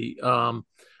positivity.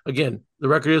 Again, the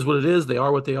record is what it is. They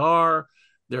are what they are.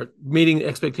 They're meeting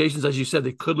expectations. As you said,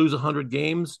 they could lose 100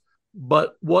 games.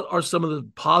 But what are some of the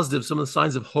positives, some of the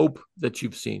signs of hope that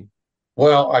you've seen?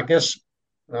 Well, I guess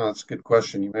that's a good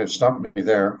question. You may have stumped me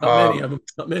there.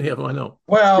 Not many of them, I know.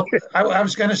 Well, I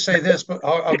was going to say this, but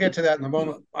I'll get to that in a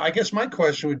moment. I guess my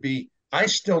question would be, I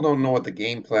still don't know what the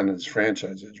game plan of this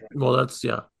franchise is. Right? Well, that's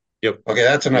Yep. Okay,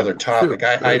 that's another topic.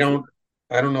 Sure. I don't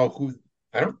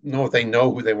know if they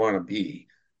know who they want to be.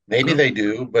 Maybe they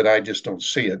do, but I just don't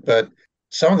see it. But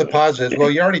some of the positives, well,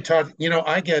 you already talked,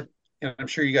 I get, and I'm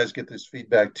sure you guys get this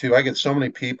feedback too. I get so many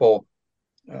people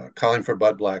calling for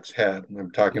Bud Black's head. And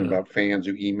I'm talking about fans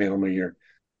who email me here.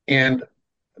 And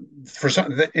for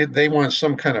some, they want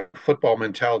some kind of football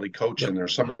mentality coach in there.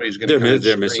 Somebody's going to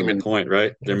they're missing the point,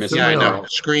 right? They're missing. Yeah, I know.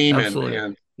 Scream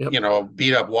and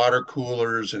beat up water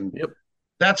coolers. And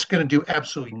that's going to do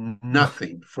absolutely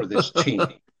nothing for this team.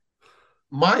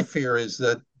 My fear is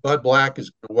that Bud Black is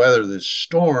going to weather this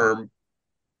storm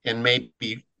and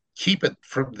maybe keep it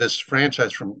from this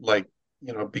franchise from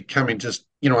becoming just,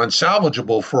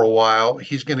 unsalvageable for a while.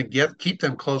 He's going to keep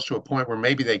them close to a point where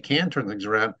maybe they can turn things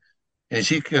around, and is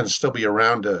he going to still be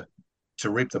around to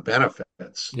reap the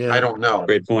benefits? I don't know.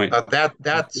 Great point.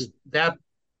 That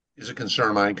is a concern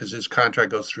of mine because his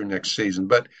contract goes through next season.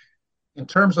 But in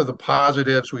terms of the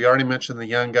positives, we already mentioned the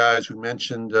young guys. We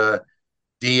mentioned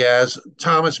Diaz.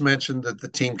 Thomas mentioned that the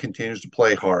team continues to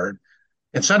play hard.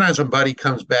 And sometimes when Buddy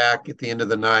comes back at the end of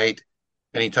the night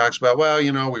and he talks about,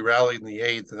 we rallied in the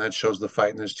 8th and that shows the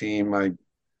fight in this team, I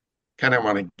kind of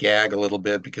want to gag a little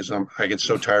bit because I get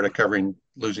so tired of covering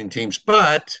losing teams.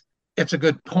 But it's a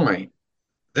good point.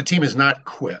 The team has not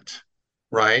quit,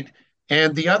 right?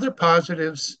 And the other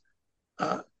positives,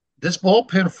 this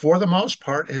bullpen, for the most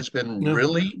part, has been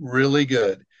really, really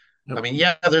good. Yep. I mean,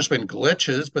 there's been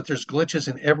glitches, but there's glitches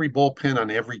in every bullpen on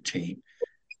every team.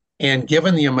 And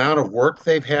given the amount of work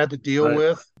they've had to deal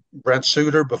with, Brent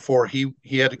Suter, before he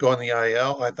had to go on the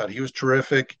IL, I thought he was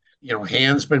terrific.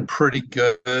 Hand's been pretty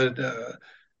good.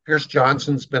 Pierce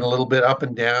Johnson's been a little bit up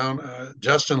and down.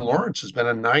 Justin Lawrence has been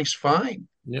a nice find.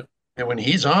 Yep. And when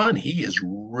he's on, he is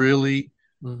really,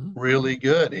 really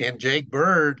good. And Jake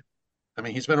Bird, I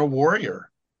mean, he's been a warrior.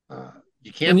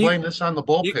 You can't blame this on the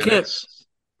bullpen. You can't.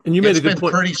 And you made a good point. It's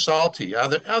been pretty salty,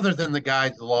 other than the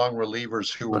guys, the long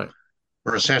relievers who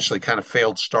were essentially kind of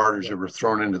failed starters who were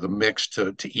thrown into the mix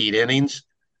to eat innings.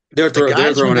 They're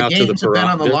thrown out to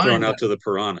the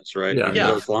piranhas, right?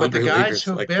 Yeah, but the guys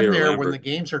who've been there when the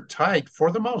games are tight, for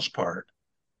the most part,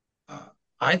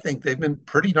 I think they've been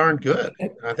pretty darn good.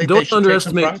 I think they should take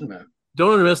some pride in that.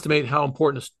 Don't underestimate how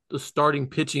important the starting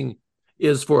pitching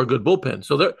is for a good bullpen.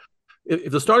 So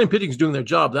if the starting pitching is doing their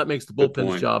job, that makes the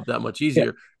bullpen's job that much easier.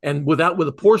 Yeah. And with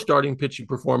a poor starting pitching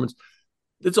performance,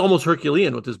 it's almost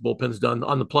Herculean what this bullpen's done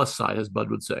on the plus side, as Bud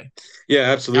would say. Yeah,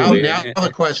 absolutely. Now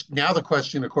the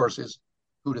question, of course, is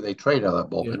who do they trade out of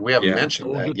that bullpen? We haven't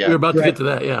mentioned that yet. We're about to get to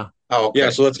that, yeah. Oh, okay. Yeah,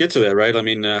 so let's get to that, right? I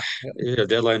mean,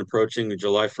 deadline approaching,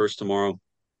 July 1st tomorrow,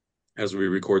 as we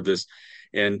record this,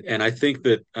 and I think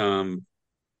that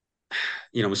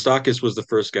Moustakas was the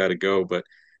first guy to go,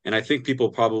 and I think people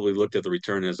probably looked at the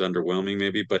return as underwhelming,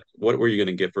 maybe. But what were you going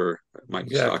to get for Mike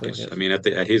Moustakas? Yes. I mean, at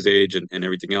his age and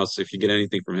everything else, if you get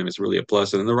anything from him, it's really a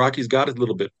plus. And then the Rockies got a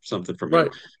little bit something from him.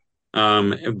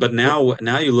 But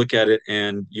now you look at it,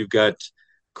 and you've got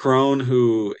Crone,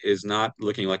 who is not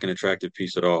looking like an attractive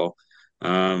piece at all.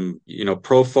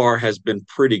 Profar has been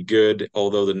pretty good,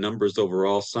 although the numbers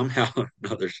overall somehow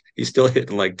he's still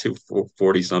hitting like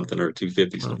 240 something or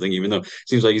 250 something, even though it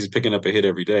seems like he's picking up a hit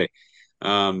every day.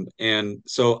 And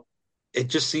so it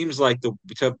just seems like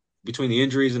between the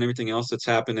injuries and everything else that's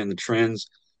happened and the trends,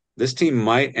 this team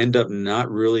might end up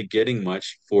not really getting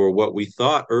much for what we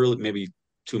thought maybe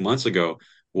 2 months ago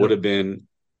would have been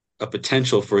a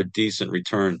potential for a decent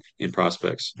return in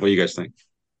prospects. What do you guys think?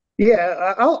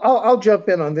 Yeah, I'll jump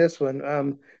in on this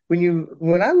one.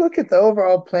 When I look at the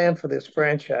overall plan for this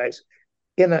franchise,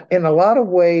 in a lot of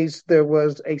ways, there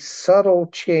was a subtle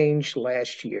change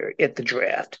last year at the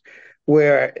draft,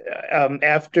 where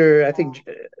after I think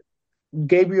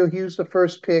Gabriel Hughes the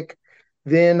first pick,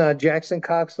 then Jackson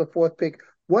Cox the fourth pick.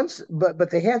 But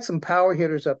they had some power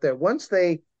hitters up there. Once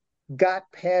they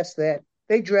got past that,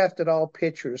 they drafted all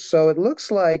pitchers. So it looks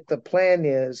like the plan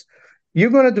is you're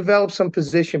going to develop some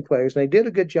position players. And they did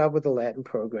a good job with the Latin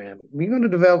program. You're going to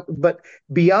develop, but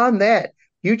beyond that,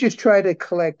 you just try to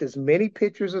collect as many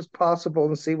pitchers as possible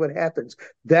and see what happens.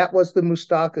 That was the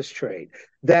Moustakas trade.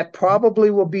 That probably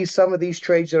will be some of these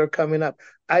trades that are coming up.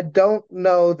 I don't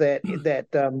know that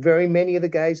very many of the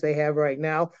guys they have right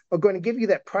now are going to give you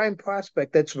that prime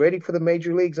prospect that's ready for the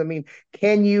major leagues. I mean,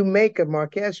 can you make a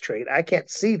Marquez trade? I can't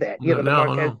see that. The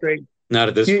Marquez trade. Not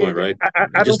at this point, right?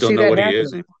 I just don't know what he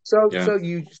is. So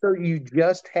you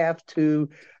just have to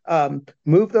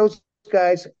move those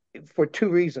guys for two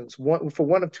reasons.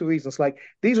 One of two reasons. Like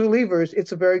these relievers,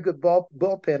 it's a very good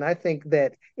bullpen. I think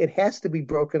that it has to be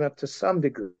broken up to some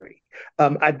degree.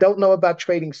 I don't know about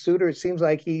trading Suter. It seems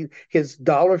like his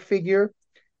dollar figure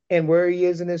and where he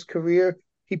is in his career,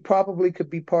 he probably could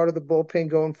be part of the bullpen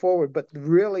going forward. But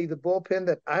really, the bullpen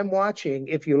that I'm watching,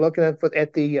 if you're looking at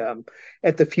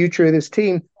the future of this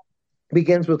team,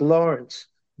 begins with Lawrence,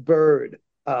 Bird,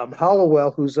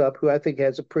 Hollowell, who I think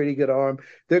has a pretty good arm.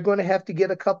 They're going to have to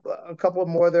get a couple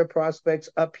more of their prospects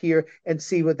up here and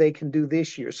see what they can do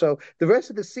this year. So the rest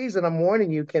of the season, I'm warning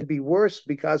you, can be worse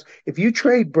because if you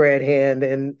trade Brad Hand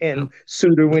and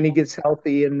Suter when he gets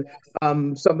healthy and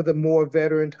some of the more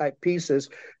veteran type pieces,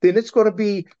 then it's going to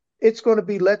be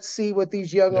let's see what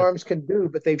these young arms can do.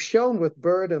 But they've shown with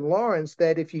Bird and Lawrence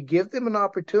that if you give them an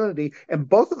opportunity, and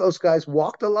both of those guys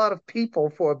walked a lot of people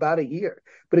for about a year,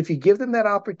 but if you give them that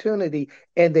opportunity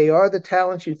and they are the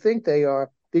talents you think they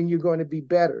are, then you're going to be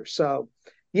better. So,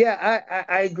 yeah,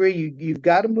 I agree. You've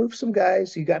got to move some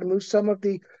guys. You got to move some of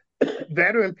the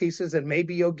veteran pieces, and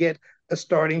maybe you'll get a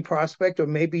starting prospect, or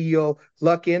maybe you'll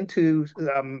luck into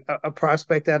a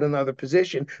prospect at another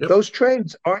position. Yep. Those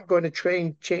trades aren't going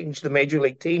to change the major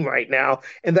league team right now.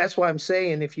 And that's why I'm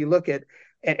saying, if you look at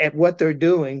what they're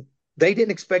doing, they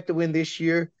didn't expect to win this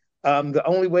year. The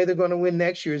only way they're going to win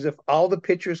next year is if all the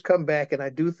pitchers come back. And I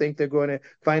do think they're going to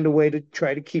find a way to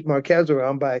try to keep Marquez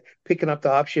around by picking up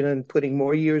the option and putting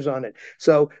more years on it.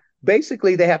 So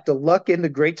basically, they have to luck into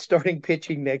great starting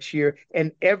pitching next year,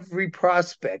 and every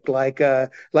prospect, like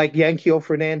Yanquiel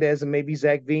Fernandez and maybe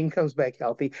Zach Veen comes back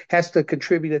healthy, has to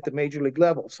contribute at the major league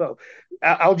level. So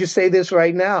I'll just say this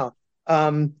right now: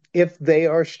 if they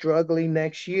are struggling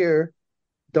next year,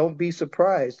 don't be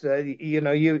surprised.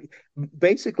 You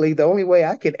basically, the only way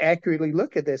I can accurately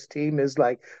look at this team is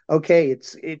like, okay,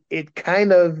 it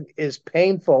kind of is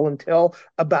painful until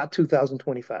about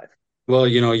 2025. Well,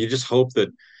 you just hope that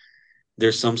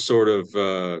there's some sort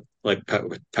of like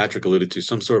Patrick alluded to,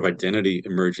 some sort of identity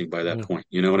emerging by that point.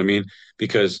 You know what I mean?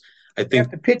 Because I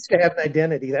think the pitch to have an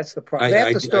identity. That's the problem. They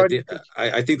have to start.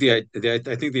 I think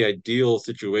the ideal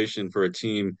situation for a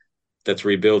team that's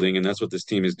rebuilding, and that's what this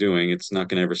team is doing. It's not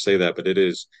going to ever say that, but it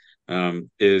is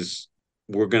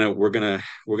we're gonna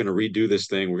redo this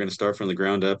thing. We're gonna start from the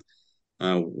ground up.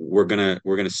 We're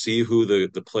gonna see who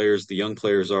the players, the young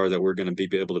players are that we're gonna be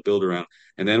able to build around,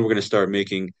 and then we're gonna start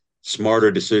making smarter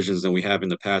decisions than we have in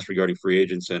the past regarding free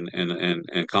agents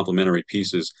and complementary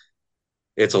pieces.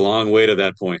 It's a long way to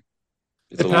that point.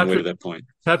 It's a long way to that point.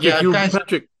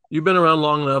 Patrick, you've been around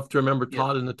long enough to remember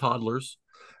Todd and the Toddlers.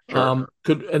 Sure.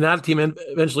 And that team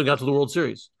eventually got to the World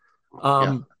Series.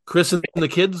 Chris and the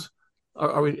kids,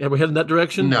 are we heading in that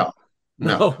direction?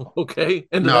 No. Okay.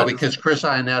 And no, because Chris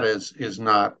Iannetta is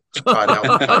not Todd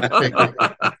Helton type figure.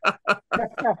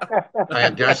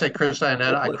 Did I say Chris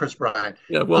Iannetta? Chris Bryant.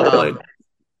 Yeah, well played.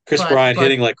 Chris Bryant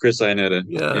hitting like Chris Iannetta.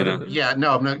 Yeah.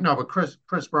 No, but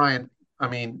Chris Bryant, I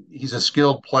mean, he's a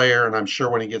skilled player, and I'm sure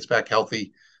when he gets back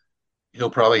healthy, he'll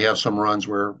probably have some runs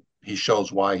where he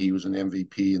shows why he was an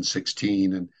MVP in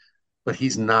 16. But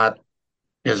he's not,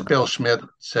 as Bill Schmidt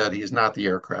said, he's not the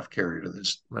aircraft carrier to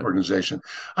this organization.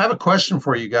 I have a question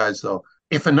for you guys, though.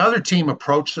 If another team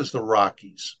approaches the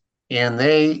Rockies and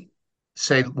they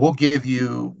say, we'll give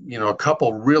you, a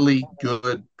couple really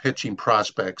good pitching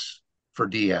prospects for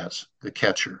Diaz, the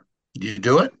catcher, do you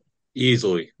do it?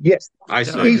 Easily. Yes. I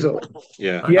say easily.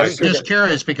 Yeah. Yes, I'm just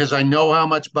curious because I know how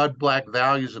much Bud Black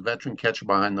values a veteran catcher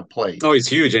behind the plate. Oh, he's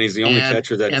huge, and he's the only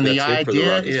catcher that's the hit for the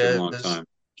idea Rockies for a long time.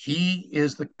 He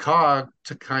is the cog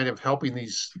to kind of helping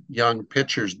these young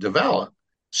pitchers develop.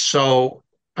 So,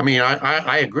 I mean,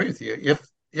 I agree with you.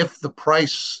 If the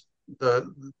price,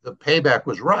 the payback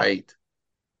was right,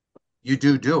 you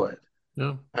do it.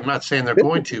 Yeah. I'm not saying they're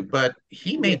going to, but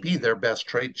he may be their best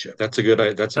trade chip. That's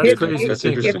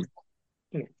interesting.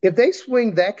 If they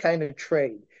swing that kind of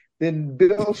trade, then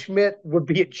Bill Schmidt would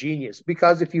be a genius,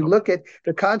 because if you look at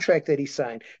the contract that he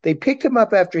signed, they picked him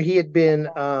up after he had been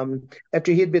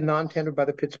non-tendered by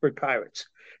the Pittsburgh Pirates.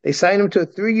 They signed him to a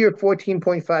 3-year,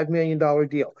 $14.5 million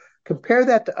deal. Compare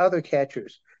that to other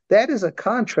catchers. That is a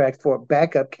contract for a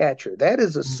backup catcher. That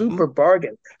is a super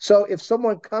bargain. So if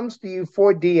someone comes to you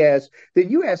for Diaz, then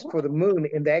you ask for the moon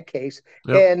in that case.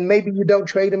 Yep. And maybe you don't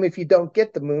trade him if you don't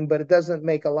get the moon, but it doesn't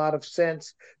make a lot of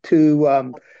sense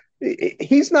to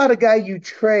he's not a guy you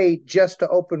trade just to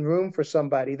open room for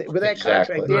somebody. With that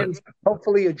contract ends,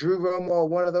 hopefully a Drew Romo or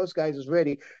one of those guys is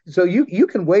ready. So you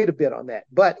can wait a bit on that.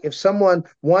 But if someone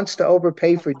wants to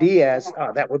overpay for Diaz,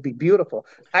 that would be beautiful.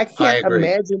 I can't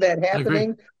imagine that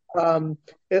happening.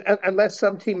 Unless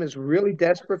some team is really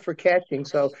desperate for catching.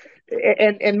 So,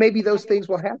 and maybe those things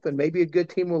will happen. Maybe a good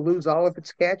team will lose all of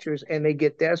its catchers and they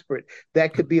get desperate.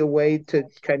 That could be a way to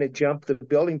kind of jump the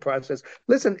building process.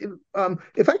 Listen,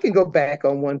 if I can go back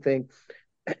on one thing,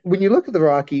 when you look at the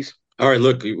Rockies. All right,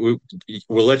 look,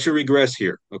 we'll let you regress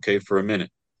here, okay, for a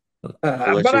minute. But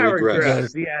I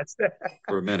regress, yes.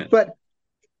 For a minute.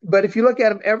 But if you look at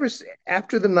them ever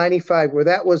after the 95, where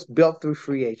that was built through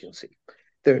free agency.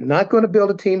 They're not going to build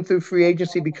a team through free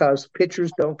agency because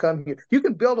pitchers don't come here. You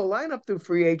can build a lineup through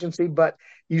free agency, but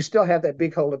you still have that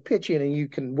big hole of pitching, and you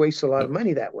can waste a lot of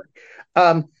money that way.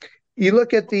 You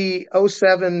look at the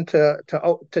 07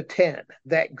 to 10,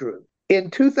 that group. In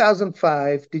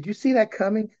 2005, did you see that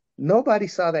coming? Nobody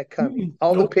saw that coming.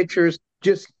 All the pitchers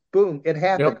just, boom, it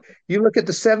happened. Yep. You look at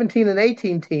the 17 and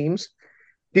 18 teams.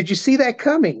 Did you see that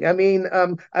coming? I mean,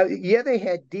 they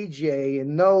had DJ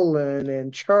and Nolan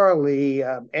and Charlie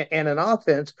and an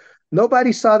offense.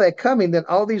 Nobody saw that coming. Then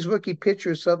all these rookie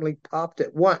pitchers suddenly popped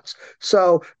at once.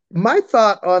 So my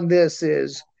thought on this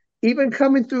is, even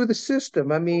coming through the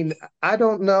system, I mean, I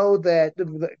don't know that.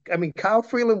 I mean, Kyle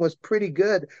Freeland was pretty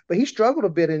good, but he struggled a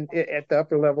bit at the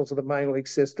upper levels of the minor league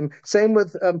system. Same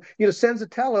with,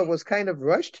 Senzatella was kind of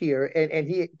rushed here, and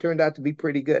he turned out to be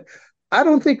pretty good. I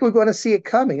don't think we're going to see it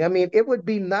coming. I mean, it would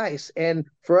be nice. And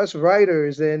for us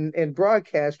writers and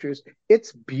broadcasters,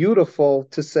 it's beautiful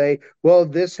to say, well,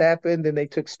 this happened and they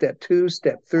took step 2,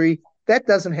 step 3. That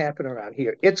doesn't happen around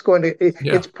here. It's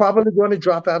probably going to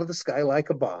drop out of the sky like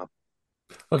a bomb.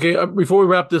 Okay. Before we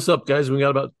wrap this up, guys, we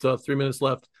got about 3 minutes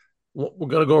left. We're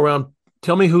going to go around.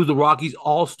 Tell me who the Rockies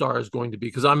all-star is going to be,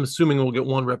 because I'm assuming we'll get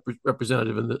one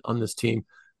representative on this team.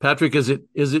 Patrick, is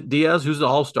it Diaz? Who's the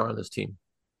all-star on this team?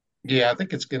 Yeah, I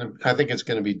think it's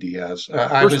gonna be Diaz.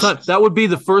 First time. That would be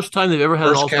the first time they've ever had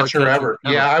an First all-star catcher catcher ever.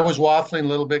 Yeah, I was waffling a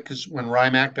little bit because when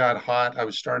Rymack got hot, I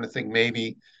was starting to think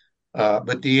maybe,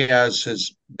 but Diaz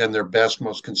has been their best,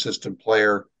 most consistent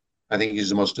player. I think he's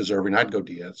the most deserving. I'd go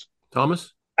Diaz.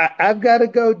 Thomas? I've got to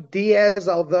go Diaz,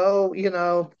 although,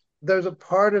 there's a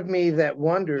part of me that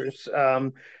wonders,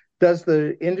 does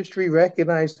the industry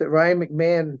recognize that Ryan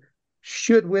McMahon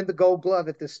should win the Gold Glove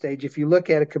at this stage? If you look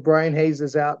at it, Brian Hayes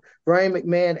is out. Ryan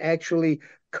McMahon actually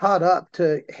caught up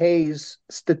to Hayes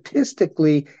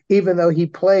statistically, even though he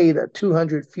played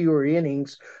 200 fewer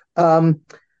innings.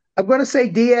 I'm going to say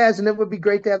Diaz, and it would be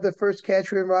great to have the first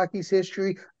catcher in Rockies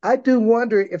history. I do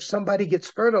wonder if somebody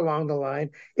gets hurt along the line,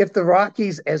 if the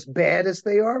Rockies, as bad as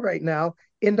they are right now,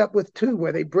 end up with two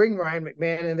where they bring Ryan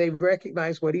McMahon and they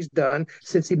recognize what he's done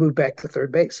since he moved back to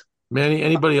third base. Manny,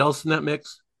 anybody else in that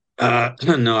mix? No,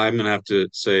 I'm going to have to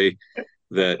say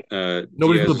that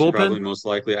nobody Diaz from the bullpen? is probably most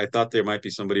likely. I thought there might be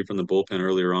somebody from the bullpen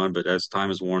earlier on, but as time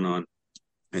has worn on,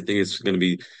 I think it's going to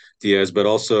be Diaz. But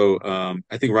also,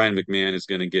 I think Ryan McMahon is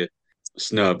going to get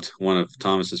snubbed. One of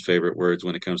Thomas's favorite words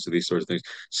when it comes to these sorts of things,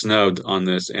 snubbed on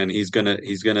this, and he's gonna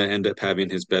end up having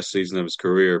his best season of his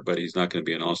career, but he's not going to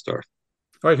be an all-star.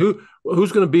 All right,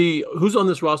 who's on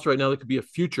this roster right now that could be a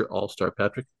future all-star,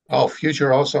 Patrick? Oh,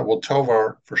 future all-star. Well,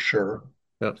 Tovar for sure.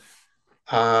 Yep.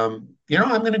 I'm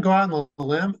going to go out on a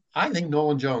limb. I think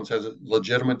Nolan Jones has a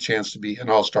legitimate chance to be an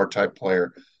all-star type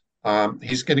player.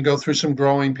 He's going to go through some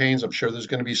growing pains. I'm sure there's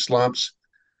going to be slumps,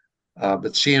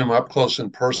 but seeing him up close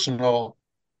and personal,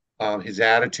 his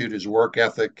attitude, his work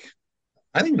ethic,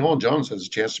 I think Nolan Jones has a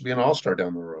chance to be an all-star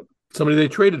down the road. Somebody they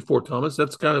traded for, Thomas.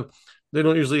 That's kind of, they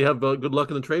don't usually have good luck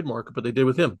in the trade market, but they did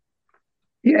with him.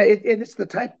 Yeah, it's the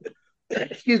type.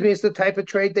 Excuse me, it's the type of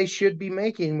trade they should be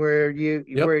making, where you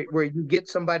get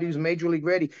somebody who's major league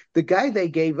ready. The guy they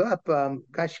gave up, and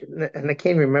I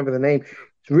can't remember the name.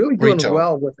 It's really doing Brito.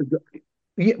 well with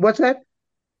what's that?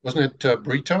 Wasn't it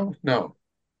Brito? No.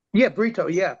 Yeah, Brito.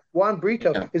 Yeah, Juan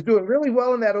Brito is doing really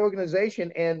well in that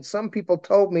organization, and some people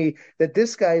told me that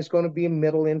this guy is going to be a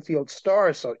middle infield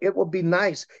star. So it will be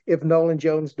nice if Nolan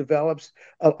Jones develops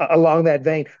along that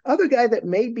vein. Other guy that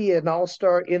may be an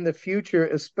all-star in the future,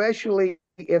 especially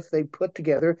if they put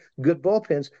together good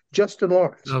bullpens, Justin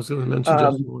Lawrence. I was going to mention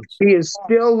Justin Lawrence. He is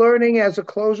still learning as a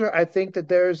closer. I think that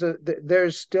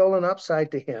there's still an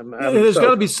upside to him. There's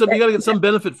got to be some. You got to get some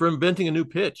benefit for inventing a new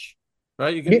pitch.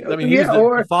 Right? He's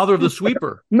the father of the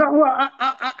sweeper. No, well,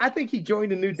 I think he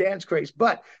joined a new dance craze.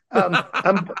 But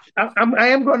I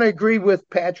am going to agree with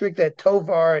Patrick that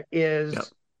Tovar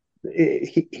is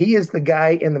he is the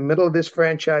guy in the middle of this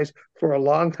franchise for a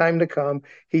long time to come.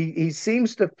 He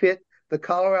seems to fit the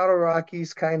Colorado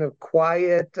Rockies kind of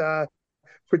quiet,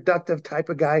 productive type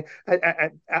of guy.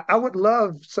 I would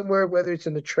love somewhere, whether it's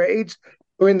in the trades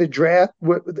or in the draft,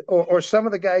 or some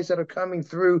of the guys that are coming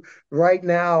through right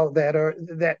now that are in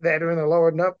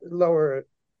the lower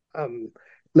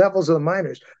levels of the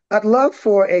minors. I'd love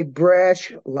for a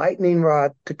brash lightning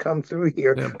rod to come through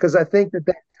here, because I think that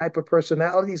type of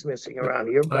personality is missing around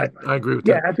here. But I agree with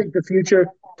that. Yeah, I think the future,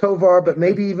 Tovar, but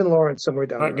maybe even Lawrence somewhere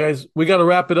down the road. All right, guys, we got to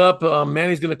wrap it up.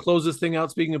 Manny's going to close this thing out.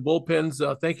 Speaking of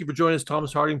bullpens, thank you for joining us,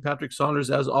 Thomas Harding, Patrick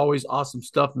Saunders. As always, awesome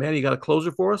stuff. Manny, you got a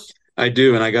closer for us? I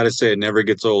do, and I got to say, it never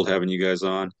gets old having you guys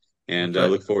on, and I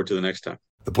look forward to the next time.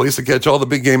 The place to catch all the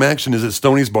big game action is at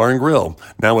Stoney's Bar and Grill,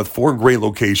 now with 4 great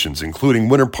locations, including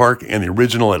Winter Park and the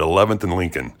original at 11th and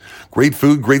Lincoln. Great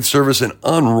food, great service, and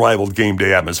unrivaled game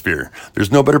day atmosphere.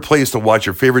 There's no better place to watch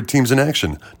your favorite teams in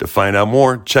action. To find out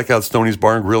more, check out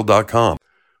Stoney'sBarandGrill.com.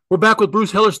 We're back with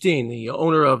Bruce Hellerstein, the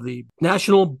owner of the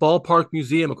National Ballpark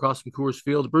Museum across from Coors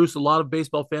Field. Bruce, a lot of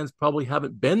baseball fans probably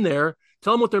haven't been there.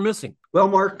 Tell them what they're missing. Well,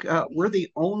 Mark, we're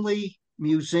the only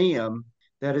museum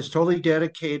that is totally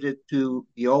dedicated to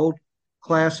the old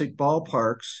classic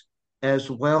ballparks,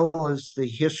 as well as the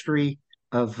history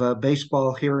of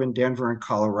baseball here in Denver and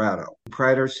Colorado. We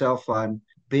pride ourselves on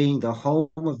being the home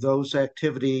of those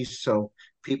activities so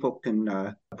people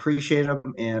can appreciate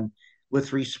them. And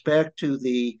with respect to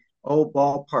the old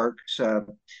ballparks,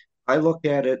 I look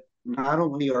at it, not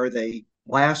only are they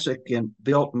classic and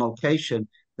built in location,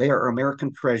 they are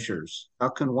American treasures. How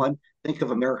can one think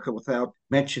of America without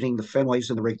mentioning the Fenways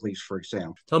and the Wrigleys, for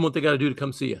example? Tell them what they got to do to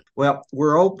come see you. Well,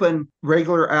 we're open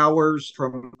regular hours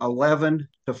from 11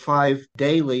 to 5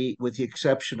 daily, with the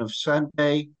exception of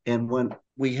Sunday. And when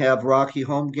we have Rocky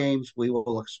home games, we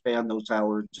will expand those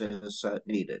hours as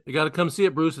needed. You got to come see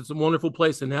it, Bruce. It's a wonderful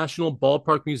place, the National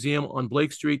Ballpark Museum on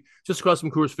Blake Street, just across from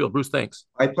Coors Field. Bruce, thanks.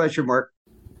 My pleasure, Mark.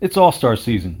 It's All-Star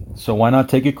season, so why not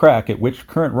take a crack at which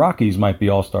current Rockies might be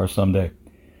All-Stars someday?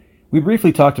 We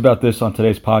briefly talked about this on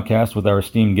today's podcast with our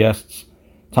esteemed guests,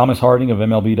 Thomas Harding of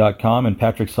MLB.com and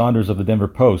Patrick Saunders of the Denver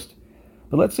Post.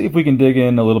 But let's see if we can dig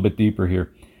in a little bit deeper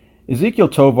here.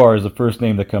 Ezequiel Tovar is the first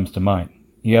name that comes to mind.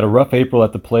 He had a rough April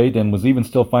at the plate and was even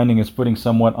still finding his footing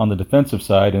somewhat on the defensive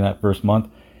side in that first month.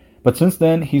 But since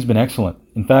then, he's been excellent.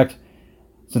 In fact,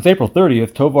 since April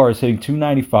 30th, Tovar is hitting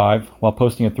 .295 while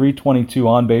posting a .322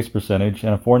 on-base percentage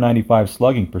and a .495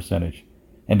 slugging percentage.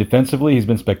 And defensively, he's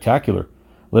been spectacular,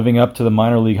 living up to the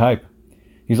minor league hype.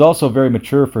 He's also very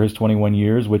mature for his 21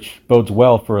 years, which bodes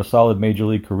well for a solid major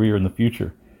league career in the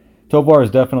future. Tovar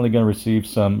is definitely going to receive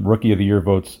some Rookie of the Year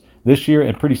votes this year,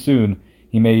 and pretty soon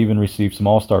he may even receive some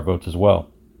All-Star votes as well.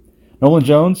 Nolan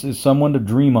Jones is someone to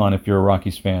dream on if you're a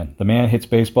Rockies fan. The man hits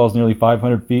baseballs nearly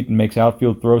 500 feet and makes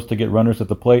outfield throws to get runners at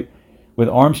the plate with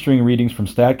arm string readings from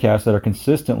StatCast that are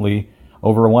consistently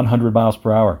over 100 miles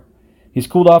per hour. He's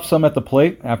cooled off some at the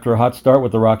plate after a hot start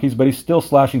with the Rockies, but he's still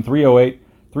slashing .308,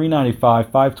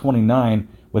 .395, .529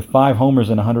 with 5 homers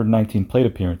and 119 plate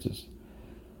appearances.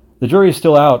 The jury is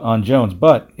still out on Jones,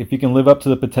 but if he can live up to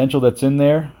the potential that's in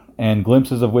there, and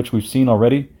glimpses of which we've seen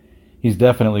already, he's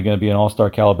definitely going to be an all-star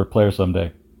caliber player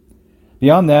someday.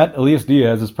 Beyond that, Elias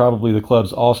Diaz is probably the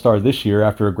club's all-star this year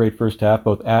after a great first half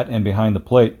both at and behind the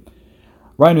plate.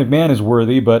 Ryan McMahon is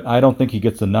worthy, but I don't think he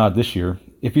gets the nod this year.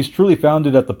 If he's truly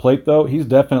founded at the plate, though, he's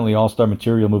definitely all-star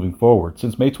material moving forward.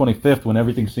 Since May 25th, when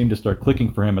everything seemed to start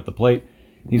clicking for him at the plate,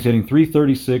 he's hitting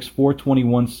 .336,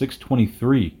 .421,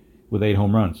 .623 with 8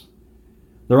 home runs.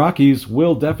 The Rockies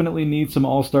will definitely need some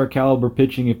all-star caliber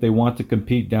pitching if they want to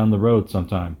compete down the road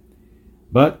sometime.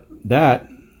 But that,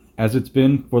 as it's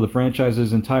been for the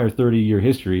franchise's entire 30-year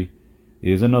history,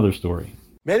 is another story.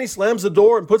 Manny slams the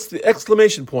door and puts the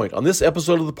exclamation point on this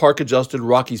episode of the Park Adjusted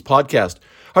Rockies podcast.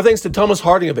 Our thanks to Thomas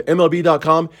Harding of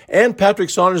MLB.com and Patrick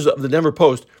Saunders of the Denver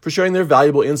Post for sharing their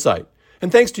valuable insight.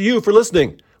 And thanks to you for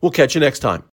listening. We'll catch you next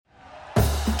time.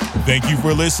 Thank you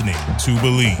for listening to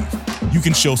Believe. You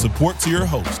can show support to your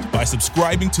host by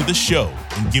subscribing to the show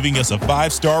and giving us a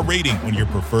 5-star rating on your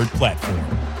preferred platform.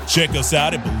 Check us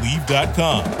out at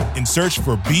Believe.com and search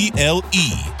for BLEAV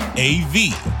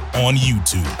on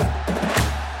YouTube.